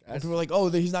offseason, people were like, "Oh,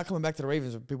 he's not coming back to the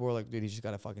Ravens." People were like, "Dude, he's just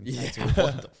got a fucking tattoo."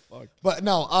 What the fuck? But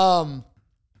no, I'm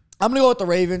gonna go with the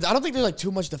Ravens. I don't think there's like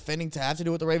too much defending to have to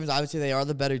do with the Ravens. Obviously, they are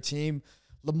the better team.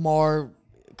 Lamar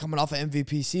coming off an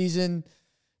MVP season,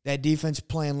 that defense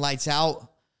playing lights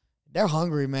out. They're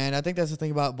hungry, man. I think that's the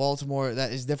thing about Baltimore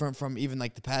that is different from even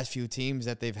like the past few teams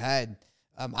that they've had.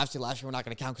 Obviously, last year we're not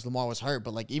going to count because Lamar was hurt,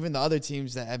 but like even the other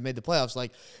teams that have made the playoffs,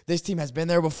 like this team has been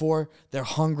there before. They're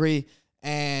hungry,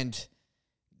 and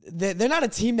they're not a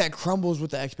team that crumbles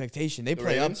with the expectation. They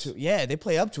play up Ravens? to they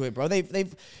play up to it, bro.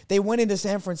 They went into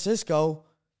San Francisco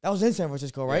That was in San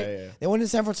Francisco, right? Yeah. They went in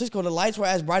San Francisco. The lights were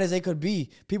as bright as they could be.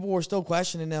 People were still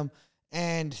questioning them,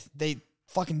 and they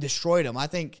fucking destroyed them. I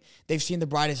think they've seen the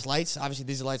brightest lights. Obviously,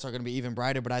 these lights are going to be even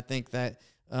brighter, but I think that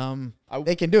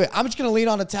they can do it. I'm just going to lean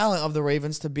on the talent of the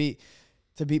Ravens to beat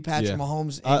Patrick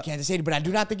Mahomes in Kansas City, but I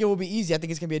do not think it will be easy. I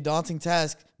think it's going to be a daunting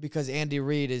task because Andy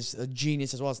Reid is a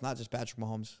genius as well. It's not just Patrick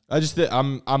Mahomes. I just think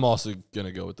I'm also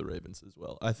gonna go with the Ravens as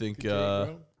well. I think.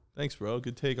 Thanks, bro.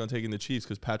 Good take on taking the Chiefs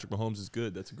because Patrick Mahomes is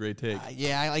good. That's a great take.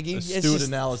 Yeah, I like it. Astute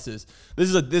analysis. This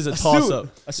is a toss up.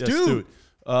 Astute.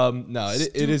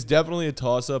 It is definitely a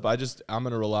toss up. I'm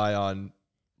gonna rely on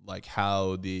like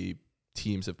how the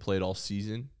teams have played all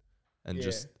season, and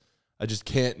I just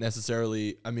can't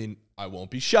necessarily. I mean, I won't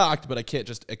be shocked, but I can't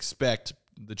just expect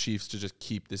the Chiefs to just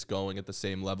keep this going at the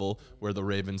same level where the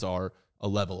Ravens are a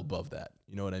level above that.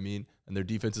 You know what I mean? And their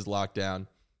defense is locked down.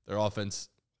 Their offense,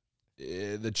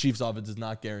 the Chiefs' offense is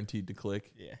not guaranteed to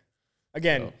click. Yeah.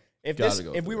 Again,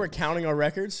 So, if we were counting our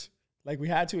records like we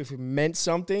had to, if it meant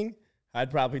something, I'd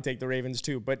probably take the Ravens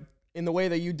too. But in the way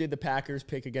that you did the Packers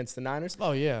pick against the Niners,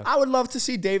 Oh, yeah. I would love to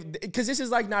see Dave, because this is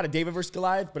like not a David versus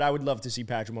Goliath, but I would love to see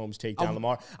Patrick Mahomes take down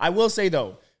Lamar. I will say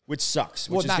though, which sucks,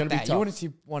 which is going to be tough.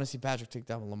 You want to see Patrick take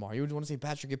down Lamar. You would want to see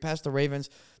Patrick get past the Ravens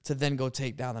to then go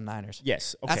take down the Niners.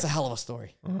 Yes. Okay. That's a hell of a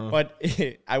story. But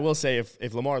I will say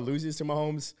if Lamar loses to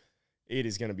Mahomes, it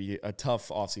is going to be a tough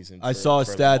offseason. I saw a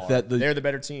stat Lamar. that they're the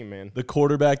better team, man. The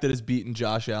quarterback that has beaten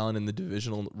Josh Allen in the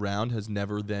divisional round has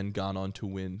never then gone on to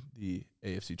win the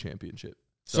AFC Championship.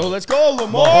 So let's go,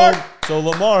 Lamar. So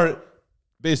Lamar,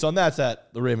 based on that stat,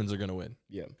 the Ravens are going to win.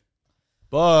 Yeah.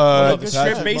 But The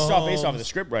script, based off of the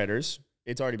script writers,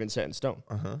 it's already been set in stone.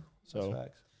 So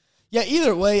Yeah,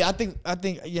 either way, I think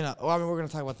you know. Well, I mean, we're gonna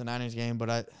talk about the Niners game, but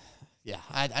I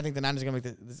think the Niners are gonna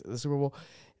make the Super Bowl.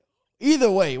 Either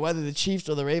way, whether the Chiefs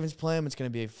or the Ravens play them, it's gonna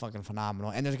be fucking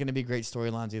phenomenal, and there's gonna be great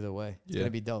storylines either way. It's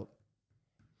gonna be dope.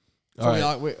 All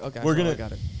right. We're gonna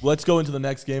got it. let's go into the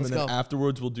next game, Let's and then go.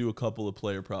 afterwards we'll do a couple of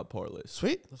player prop parlays.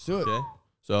 Sweet, let's do it. Okay.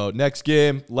 So next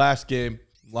game, last game,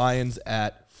 Lions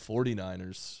at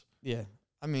 49ers. Yeah,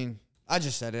 I mean, I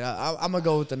just said it. I'm gonna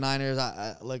go with the Niners.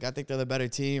 I think they're the better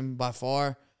team by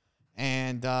far,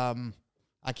 and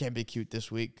I can't be cute this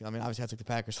week. I mean, obviously I took the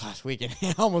Packers last week and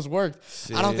it almost worked.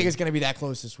 I don't think it's gonna be that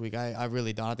close this week. I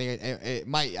really don't. I think it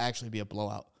might actually be a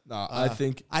blowout. No, I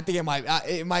think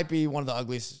it might be one of the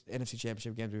ugliest NFC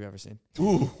Championship games we've ever seen.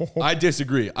 Ooh, I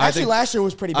disagree. Actually, last year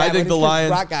was pretty bad. I think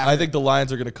the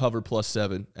Lions are going to cover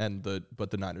 +7,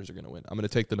 but the Niners are going to win. I'm going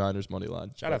to take the Niners money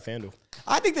line. shout out FanDuel.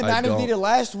 I think the Niners needed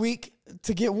last week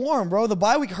to get warm, bro. The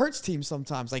bye week hurts teams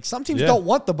sometimes. Like some teams don't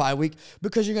want the bye week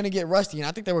because you're going to get rusty, and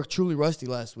I think they were truly rusty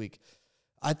last week.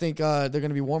 I think they're going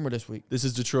to be warmer this week. This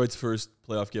is Detroit's first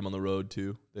playoff game on the road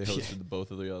too. They hosted both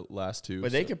of the last two,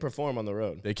 But they can perform on the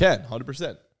road. They can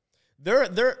 100%.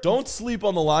 Don't sleep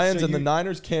on the Lions, and the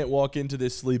Niners can't walk into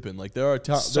this sleeping. Like there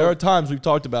are times we've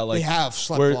talked about, like they have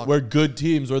slept where good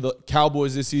teams, or the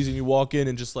Cowboys this season, you walk in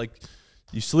and just like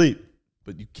you sleep,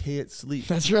 but you can't sleep.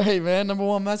 That's right, man. Number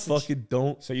one message. Fucking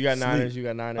don't. So you got sleep. Niners. You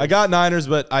got Niners. I got Niners,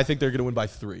 but I think they're gonna win by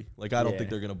 3. Like I don't think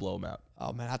they're gonna blow them out.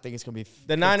 Oh man, I think it's gonna be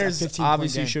the Niners. 15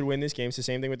 Obviously, game. should win this game. It's the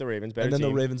same thing with the Ravens. Better And then team.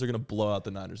 the Ravens are gonna blow out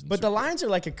the Niners. But the Lions are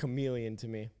like a chameleon to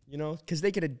me, you know, because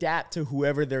they could adapt to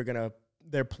whoever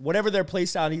whatever their play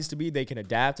style needs to be. They can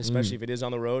adapt, especially if it is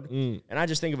on the road. And I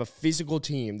just think of a physical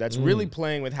team that's really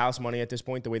playing with house money at this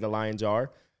point, the way the Lions are.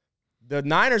 The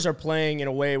Niners are playing in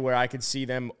a way where I could see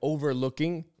them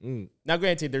overlooking. Now,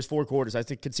 granted, there's 4 quarters. I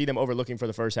could see them overlooking for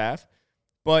the first half.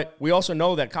 But we also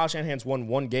know that Kyle Shanahan's won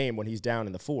 1 game when he's down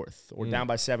in the 4th or down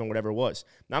by 7, whatever it was.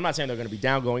 Now, I'm not saying they're going to be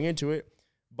down going into it,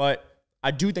 but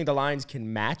I do think the Lions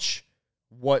can match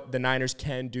what the Niners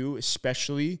can do,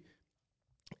 especially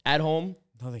at home.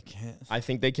 No, they can't. I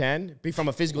think they can. Be from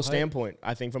a physical standpoint.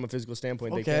 I think from a physical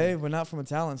standpoint they can. Okay, but not from a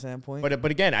talent standpoint.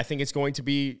 But again, I think it's going to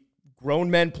be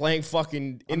grown men playing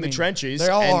fucking in the trenches. They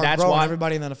all and are that's grown. why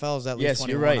Everybody in the NFL is at least 21,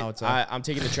 you're right. I would say. I'm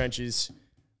taking the trenches.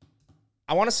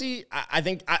 I want to see. I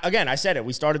think again. I said it.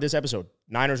 We started this episode.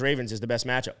 Niners Ravens is the best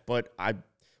matchup, but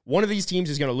one of these teams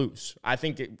is going to lose. I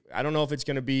don't know if it's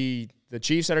going to be the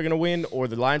Chiefs that are going to win or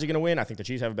the Lions are going to win. I think the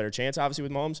Chiefs have a better chance, obviously,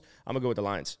 with Mahomes. I'm gonna go with the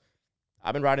Lions.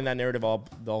 I've been riding that narrative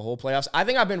the whole playoffs. I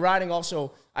think I've been riding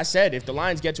also. I said if the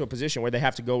Lions get to a position where they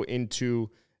have to go into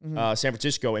San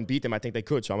Francisco and beat them, I think they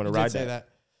could. So I'm going to ride that.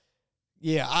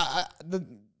 Yeah,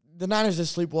 the the Niners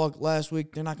just sleepwalked last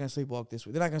week. They're not going to sleepwalk this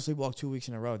week. They're not going to sleepwalk 2 weeks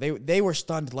in a row. They were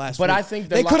stunned last week. But I think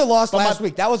they could have lost last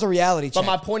week. That was a reality check. But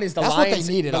my point is That's Lions, what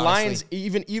they needed, the honestly.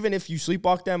 Lions, even if you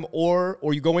sleepwalk them or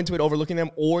you go into it overlooking them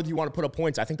or you want to put up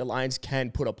points, I think the Lions can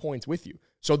put up points with you.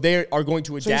 So they are going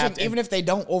to So you're adapt. saying even if they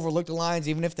don't overlook the Lions,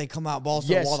 even if they come out balls to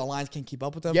the Yes. wall, the Lions can keep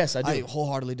up with them? Yes, I do. I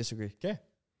wholeheartedly disagree. Okay,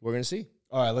 we're going to see.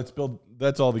 All right, let's build.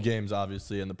 That's all the games,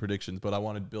 obviously, and the predictions. But I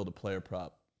want to build a player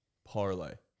prop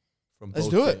parlay from Let's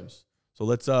both do it. games. So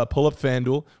let's pull up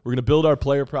FanDuel. We're gonna build our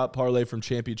player prop parlay from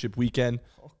championship weekend.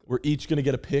 We're each gonna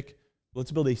get a pick. Let's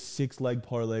build a 6-leg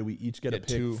parlay. We each get a Get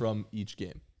pick 2. from each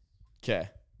game. Okay.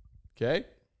 Okay.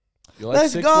 You like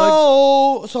Let's 6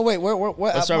 go. legs? So wait, where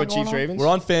Let's start with Chiefs Ravens. We're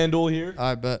on FanDuel here.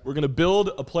 I bet. We're gonna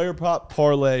build a player prop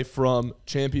parlay from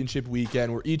championship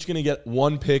weekend. We're each gonna get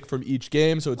 1 pick from each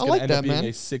game, so it's I gonna like end up that, being man.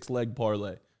 a 6-leg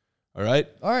parlay. All right.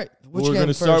 All right. Which We're game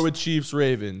gonna start first? with Chiefs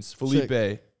Ravens.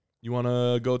 Felipe, you want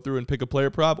to go through and pick a player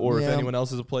prop, or if Yeah. anyone else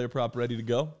has a player prop ready to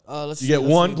go? Let's You see, get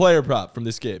let's one see. player prop from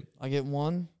this game. I get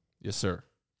one. Yes, sir.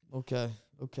 Okay.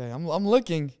 I'm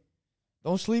looking.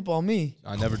 Don't sleep on me.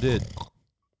 I never did.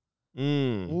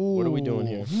 What are we doing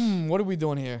here? What are we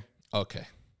doing here? Okay.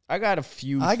 I got a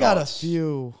few. I got a thoughts.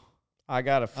 few. I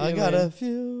got a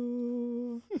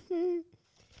few.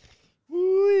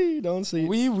 Wee, don't see.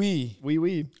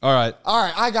 Wee. All right. All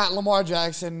right. I got Lamar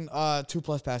Jackson,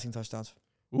 2+ passing touchdowns.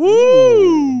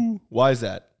 Woo! Why is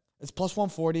that? It's plus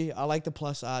 140. I like the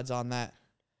plus odds on that.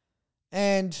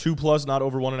 And 2+, not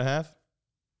over 1.5.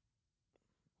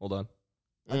 Hold on.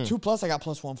 2+, I got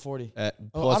plus 140. At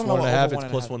Oh, plus I don't know about 1.5, over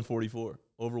it's plus 1.5. 144.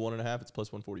 Over 1.5, it's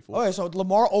plus 144. Okay, so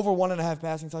Lamar over 1.5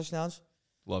 passing touchdowns.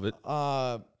 Love it.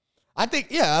 I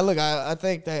think, I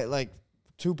think that like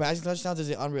 2 passing touchdowns is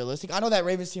unrealistic. I know that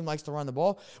Ravens team likes to run the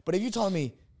ball, but if you're telling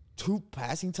me 2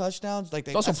 passing touchdowns, like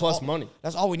It's also plus money.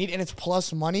 That's all we need, and it's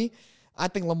plus money. I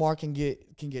think Lamar can get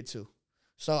 2.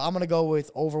 So I'm gonna go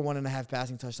with over 1.5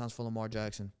 passing touchdowns for Lamar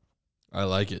Jackson. I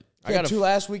like it. I He got had 2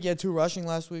 last week. He had 2 rushing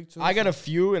last week too. I got a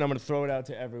few, and I'm going to throw it out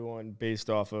to everyone based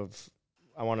off of.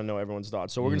 I want to know everyone's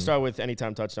thoughts. So we're going to start with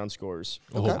anytime touchdown scores.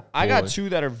 Okay. I got 2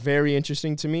 that are very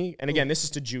interesting to me. And again, this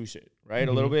is to juice it, right?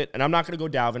 A little bit. And I'm not going to go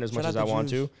Dalvin as much Shout as out I to want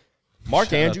Juice. to. Mark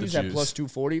Shout out Andrews to at Juice. plus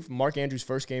 240. Mark Andrews'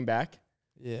 first game back.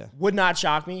 Yeah. Would not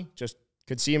shock me. Just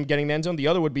could see him getting the end zone. The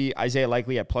other would be Isaiah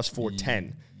Likely at plus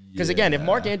 410. Because again, if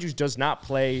Mark Andrews does not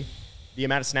play the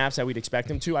amount of snaps that we'd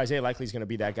expect him to, Isaiah Likely is going to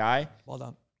be that guy. Well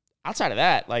done. Outside of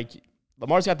that, like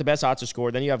Lamar's got the best odds to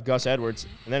score. Then you have Gus Edwards,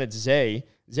 and then it's Zay.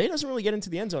 Zay doesn't really get into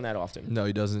the end zone that often. No,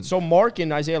 he doesn't. So Mark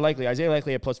and Isaiah Likely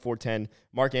at plus 410,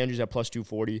 Mark Andrews at plus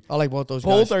 240. I like both those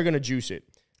Both guys. are going to juice it.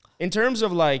 In terms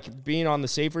of like being on the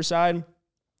safer side,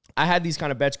 I had these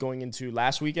kind of bets going into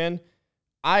last weekend.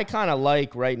 I kind of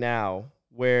like right now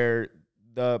where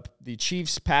the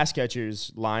Chiefs pass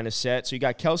catchers line is set. So you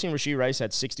got Kelsey and Rashee Rice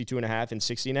at 62.5 and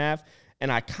 60.5.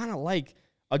 And I kind of like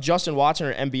a Justin Watson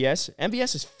or MBS.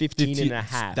 MBS is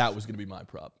 15.5. That was going to be my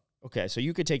prop. Okay, so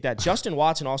you could take that. Justin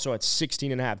Watson also at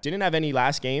 16.5. Didn't have any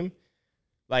last game,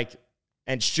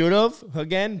 and should have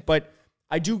again. But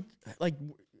I do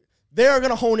they are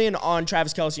gonna hone in on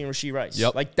Travis Kelce and Rashee Rice.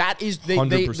 Yep. Like that is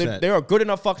 100%. they're a good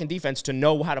enough fucking defense to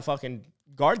know how to fucking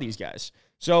guard these guys.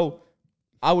 So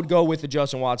I would go with the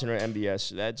Justin Watson or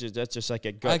MBS. That's just like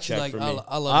a gut check for me.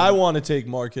 I love I it. want to take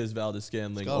Marquez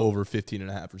Valdez-Scantling go. over 15.5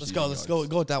 Let's receiving go. Let's yards.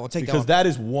 go with that one. Take Because that that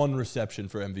is 1 reception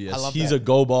for MVS. I love He's that. a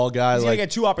go ball guy. He's gonna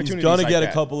get 2 opportunities He's gonna like get that.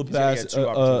 a couple of He's gonna get pass 2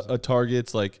 opportunities.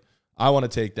 targets. Like I want to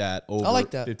take that over like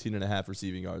that. 15.5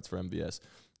 receiving yards for MVS.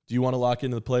 Do you want to lock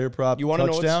into the player prop? You wanna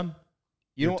know what's- touchdown?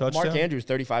 You know, Your Mark touchdown? Andrews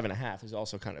 35.5 is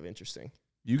also kind of interesting.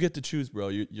 You get to choose, bro.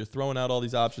 You're throwing out all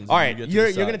these options. All and right, you get to you're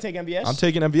decide. gonna take MBS. I'm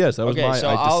taking MVS. That was Okay, my. so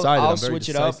I decided. I'll I'm very switch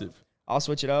it up. decisive. I'll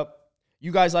switch it up.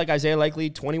 You guys like Isaiah Likely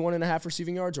 21.5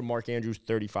 receiving yards or Mark Andrews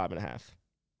 35.5?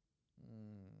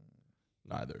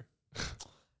 Neither.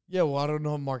 Yeah, well, I don't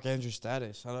know Mark Andrews'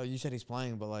 status. I know you said he's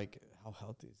playing, but like, how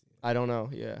healthy is he? I don't know.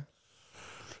 Yeah.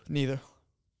 Neither.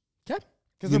 Okay.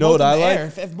 Because You know what I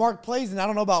like? If Mark plays, then I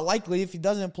don't know about likely. If he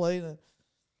doesn't play, then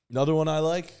Another one I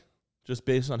like, just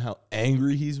based on how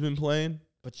angry he's been playing.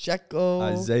 Pacheco.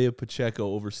 Isaiah Pacheco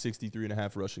over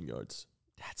 63.5 rushing yards.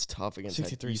 That's tough against that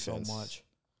 63 so defense. much.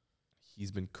 He's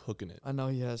been cooking it. I know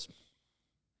he has.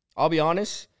 I'll be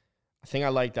honest. I think I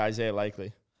liked Isaiah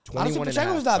Likely. Honestly, 21 and a Pacheco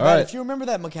half. was not All bad. right. If you remember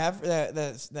that McCaffrey,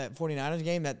 that 49ers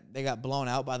game that they got blown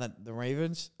out by the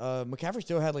Ravens, McCaffrey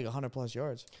still had like 100+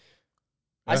 yards.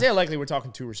 Isaiah Likely, we're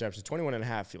talking 2 receptions.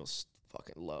 21.5 feels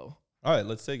fucking low. All right,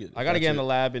 let's take it. I got to get in the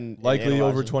lab and Likely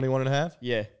analyze over it. 21.5?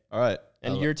 Yeah. All right.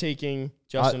 And you're taking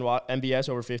Justin MBS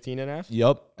over 15.5?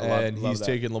 Yep. Love And he's that.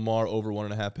 taking Lamar over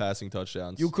 1.5 passing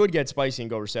touchdowns. You could get spicy and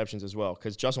go receptions as well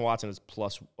because Justin Watson is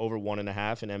plus over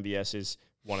 1.5 and MBS is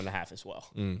 1.5 as well.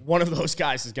 One of those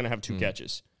guys is going to have 2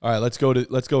 catches. All right, let's go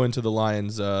into the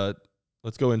Lions.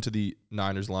 Let's go into the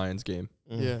Niners-Lions game.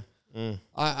 Yeah.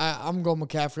 I'm going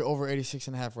McCaffrey over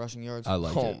 86.5 rushing yards. I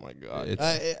like it. Oh, my God.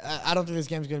 I don't think this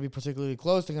game's going to be particularly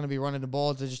close. They're going to be running the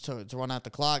ball to run out the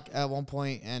clock at one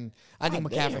point, and I think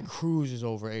McCaffrey cruises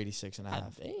over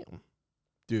 86.5. Damn.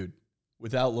 Dude,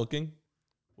 without looking,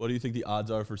 what do you think the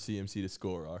odds are for CMC to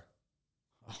score are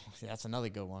Oh, that's another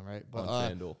good one, right? But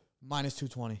on FanDuel? minus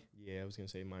 220. Yeah, I was going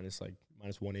to say minus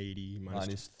 180.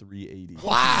 Minus 380.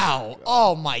 Wow!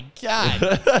 Oh my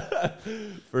God!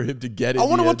 For him to get it. I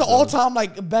wonder what the all-time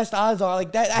best odds are.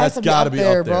 Like that has That's to be got to up be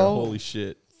there, up there. bro. Holy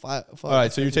shit! All All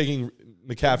right, so you're taking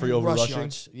McCaffrey over rushing.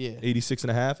 yards. Yeah.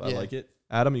 86.5. I Yeah. like it.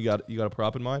 Adam, you got a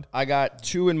prop in mind? I got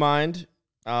 2 in mind.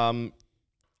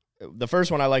 The first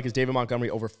one I like is David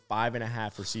Montgomery over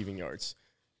 5.5 receiving yards.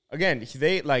 Again,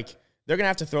 they're going to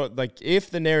have to throw, if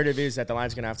the narrative is that the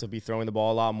Lions are going to have to be throwing the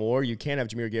ball a lot more, you can't have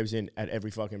Jahmyr Gibbs in at every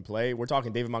fucking play. We're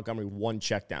talking David Montgomery, 1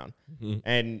 check down.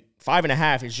 And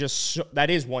 5.5 is just,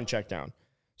 that is 1 check down.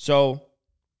 So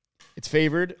it's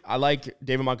favored. I like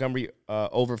David Montgomery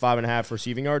over 5.5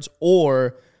 receiving yards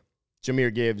or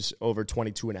Jahmyr Gibbs over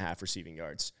 22.5 receiving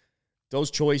yards. Those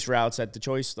choice routes,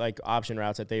 option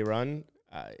routes that they run,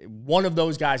 one of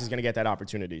those guys is going to get that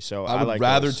opportunity. So I would like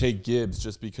rather those. take Gibbs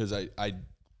just because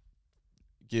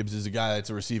Gibbs is a guy that's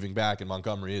a receiving back and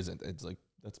Montgomery isn't. It's like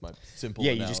that's my simple.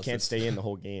 Yeah, analysis. you just can't stay in the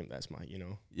whole game. That's my,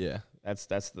 Yeah, that's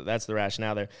the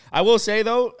rationale there. I will say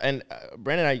though, and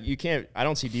Brandon, I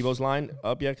don't see Debo's line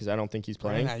up yet because I don't think he's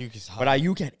playing. But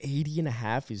Ayuk at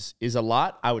 80.5 is a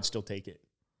lot. I would still take it.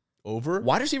 over.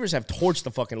 Wide receivers have torched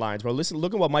the fucking Lions, bro.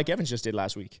 Look at what Mike Evans just did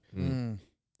last week.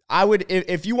 I would,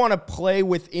 if you want to play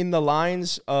within the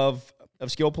lines of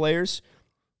skill players,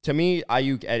 to me,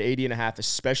 Ayuk at 80.5,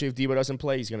 especially if Debo doesn't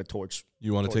play, he's going to torch.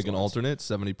 You want to take an Lions. alternate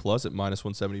 70 plus at minus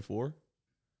 174?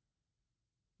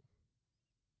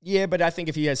 Yeah, but I think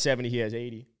if he has 70, he has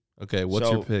 80. Okay, what's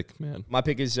So- your pick, man? My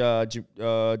pick is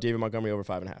David Montgomery over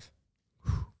 5.5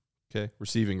 Okay,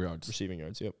 receiving yards. receiving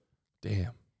yards. Yep.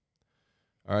 Damn.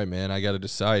 All right, man. I got to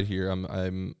decide here.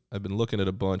 I've been looking at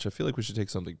a bunch. I feel like we should take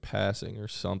something passing or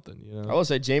something. You know. I will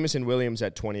say Jamison Williams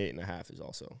at 28.5 is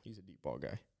also, he's a deep ball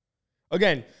guy.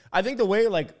 Again, I think the way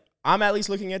I'm at least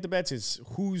looking at the bets is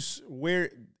where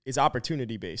is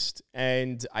opportunity based,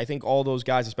 and I think all those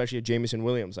guys, especially at Jamison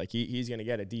Williams, he's going to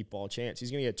get a deep ball chance. He's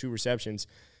going to get 2 receptions,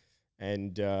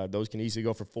 and those can easily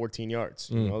go for 14 yards.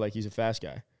 He's a fast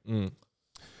guy.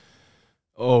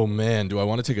 Oh man, do I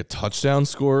want to take a touchdown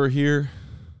scorer here?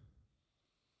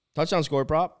 Touchdown score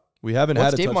prop. We haven't What's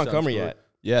had a David touchdown Montgomery scorer. at?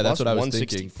 Yeah, that's Plus what I was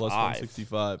thinking. 165. Plus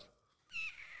 165.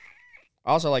 I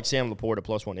also like Sam Laporta at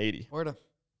plus 180.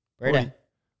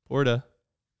 Porta.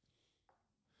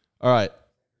 All right.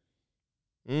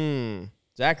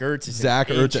 Zach Ertz is Zach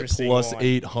an Ertz at interesting plus one.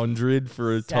 800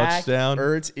 for a touchdown. Zach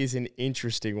Ertz is an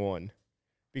interesting one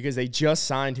because they just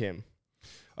signed him.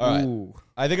 All right. Ooh.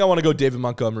 I think I want to go David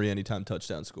Montgomery anytime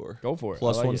touchdown score. Go for it.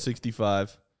 Plus I like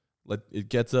 165. It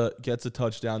gets a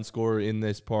touchdown score in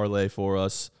this parlay for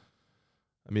us.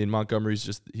 I mean,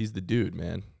 Montgomery's he's the dude,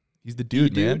 man. He's the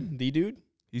dude, man. The dude?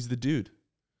 He's the dude.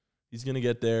 He's gonna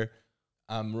get there.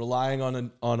 I'm relying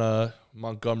on a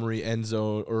Montgomery end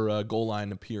zone or a goal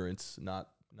line appearance, not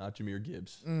Jahmyr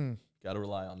Gibbs. Got to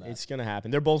rely on that. It's going to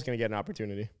happen. They're both going to get an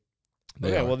opportunity. They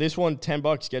Okay, are. well, this one,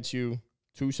 $10 gets you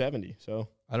 270. So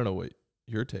I don't know what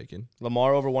you're taking.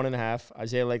 Lamar over 1.5,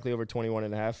 Isaiah Likely over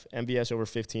 21.5, MBS over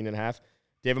 15.5,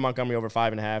 David Montgomery over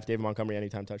 5.5, David Montgomery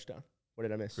anytime touchdown. What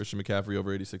did I miss? Christian McCaffrey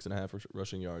over 86.5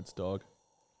 rushing yards, dog.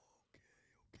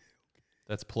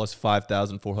 That's plus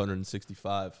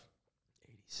 5,465.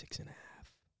 86.5.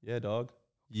 Yeah, dog.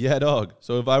 Yeah, dog.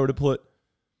 So if I were to put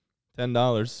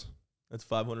 $10, that's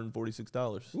 $546. I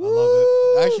love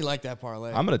it. I actually like that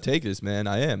parlay. I'm gonna take this, man.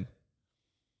 I am.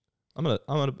 I'm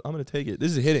gonna take it.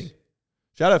 This is hitting.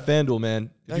 Shout out FanDuel, man. If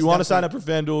That's you want to sign up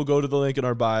definitely- for FanDuel, go to the link in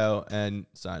our bio and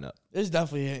sign up. It's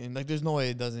definitely hitting. There's no way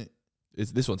it doesn't.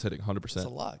 This one's hitting It's 100%. a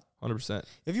lot. 100%.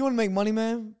 If you want to make money,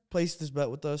 man, place this bet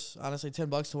with us. Honestly,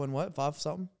 $10 to win what? 5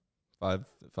 something?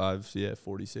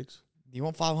 46. Do you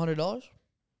want $500?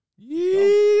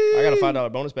 Yeah. I got a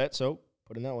 $5 bonus bet, so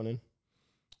putting that one in.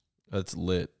 That's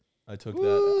lit. I took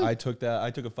that.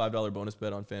 I took a $5 bonus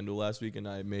bet on FanDuel last week, and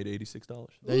I made $86.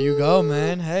 There you go,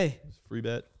 man. Hey. It's a free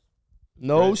bet.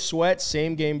 No Right. sweat,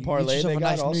 same game You parlay. yourself They a got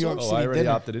nice New also. York Oh, City I already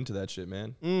dinner. opted into that shit,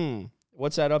 man.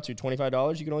 What's that up to?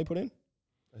 $25 you can only put in?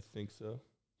 I think so.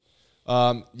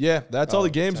 Yeah, that's all the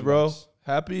games, bro.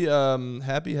 $10.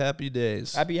 Happy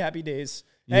days. Happy days.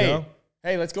 You Hey, know?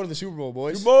 hey, let's go to the Super Bowl,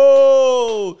 boys.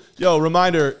 Whoa! Yo,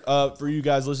 reminder for you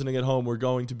guys listening at home, we're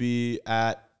going to be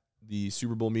at the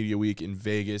Super Bowl Media Week in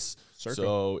Vegas. Circa.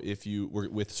 So if you were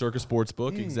with Circa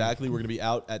Sportsbook, exactly, we're going to be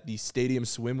out at the Stadium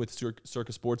Swim with Circa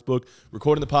Sportsbook,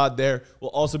 recording the pod there.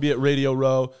 We'll also be at Radio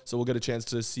Row, so we'll get a chance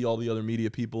to see all the other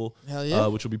media people, Hell yeah.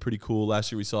 which will be pretty cool.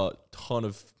 Last year we saw a ton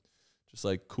of just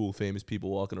like cool, famous people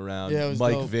walking around. Yeah, it was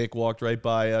Mike dope. Vick walked right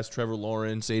by us. Trevor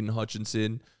Lawrence, Aiden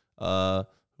Hutchinson.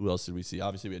 Who else did we see?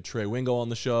 Obviously, we had Trey Wingo on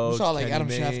the show. We saw like Kenny Adam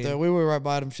Mayne. Schefter. We were right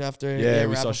by Adam Schefter. Yeah,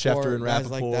 we saw Schefter and guys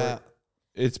like Rappaport. that.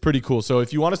 It's pretty cool. So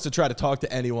if you want us to try to talk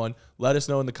to anyone, let us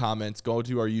know in the comments. Go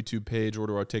to our YouTube page or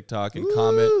to our TikTok and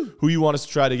comment who you want us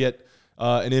to try to get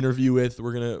an interview with.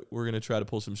 We're gonna try to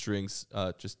pull some strings.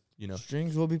 Just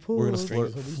Strings will be pulled. we're gonna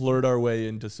flirt our way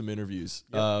into some interviews.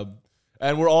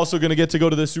 And we're also gonna get to go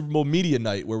to the Super Bowl media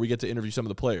night where we get to interview some of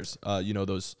the players.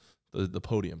 Those the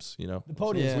podiums. The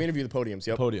podiums. Yeah. We interview the podiums.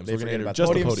 Yep. Podiums. They We're gonna forget interview about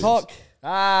just the Podiums podiums. talk.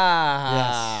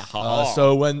 Ah.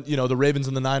 So when the Ravens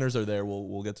and the Niners are there,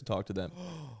 we'll get to talk to them.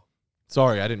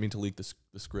 Sorry, I didn't mean to leak the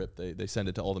script. They send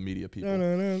it to all the media people.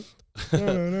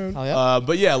 Oh, yeah.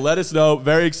 But yeah, let us know.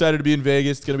 Very excited to be in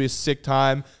Vegas. It's gonna be a sick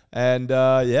time. And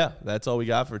yeah, that's all we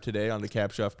got for today on the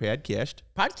Caps Off Podcast.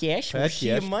 Podcast. We'll see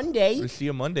you Podcast. Monday We'll see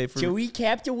you Monday for to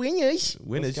recap the winners.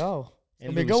 winners. Let's go. It's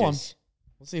And gonna be a good one. losers.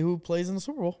 We'll see who plays in the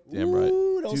Super Bowl. Damn right.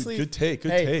 Ooh, don't Dude, sleep. good take.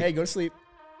 Good hey, take. hey, go to sleep.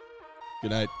 Good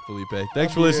night, Felipe.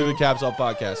 Thanks for listening to the Caps Off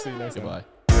Podcast. See you next time.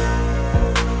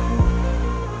 Goodbye.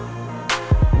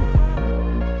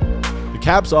 The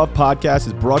Caps Off Podcast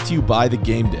is brought to you by The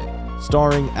Game Day,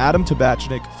 starring Adam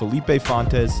Tabachnik, Felipe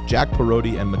Fontes, Jack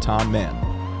Perotti, and Matan Mann.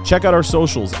 Check out our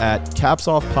socials at Caps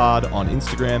Off Pod on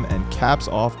Instagram and Caps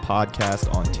Off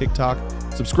Podcast on TikTok.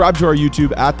 Subscribe to our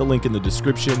YouTube at the link in the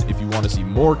description if you want to see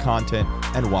more content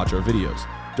and watch our videos.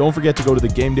 Don't forget to go to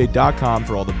thegameday.com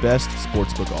for all the best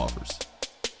sportsbook offers.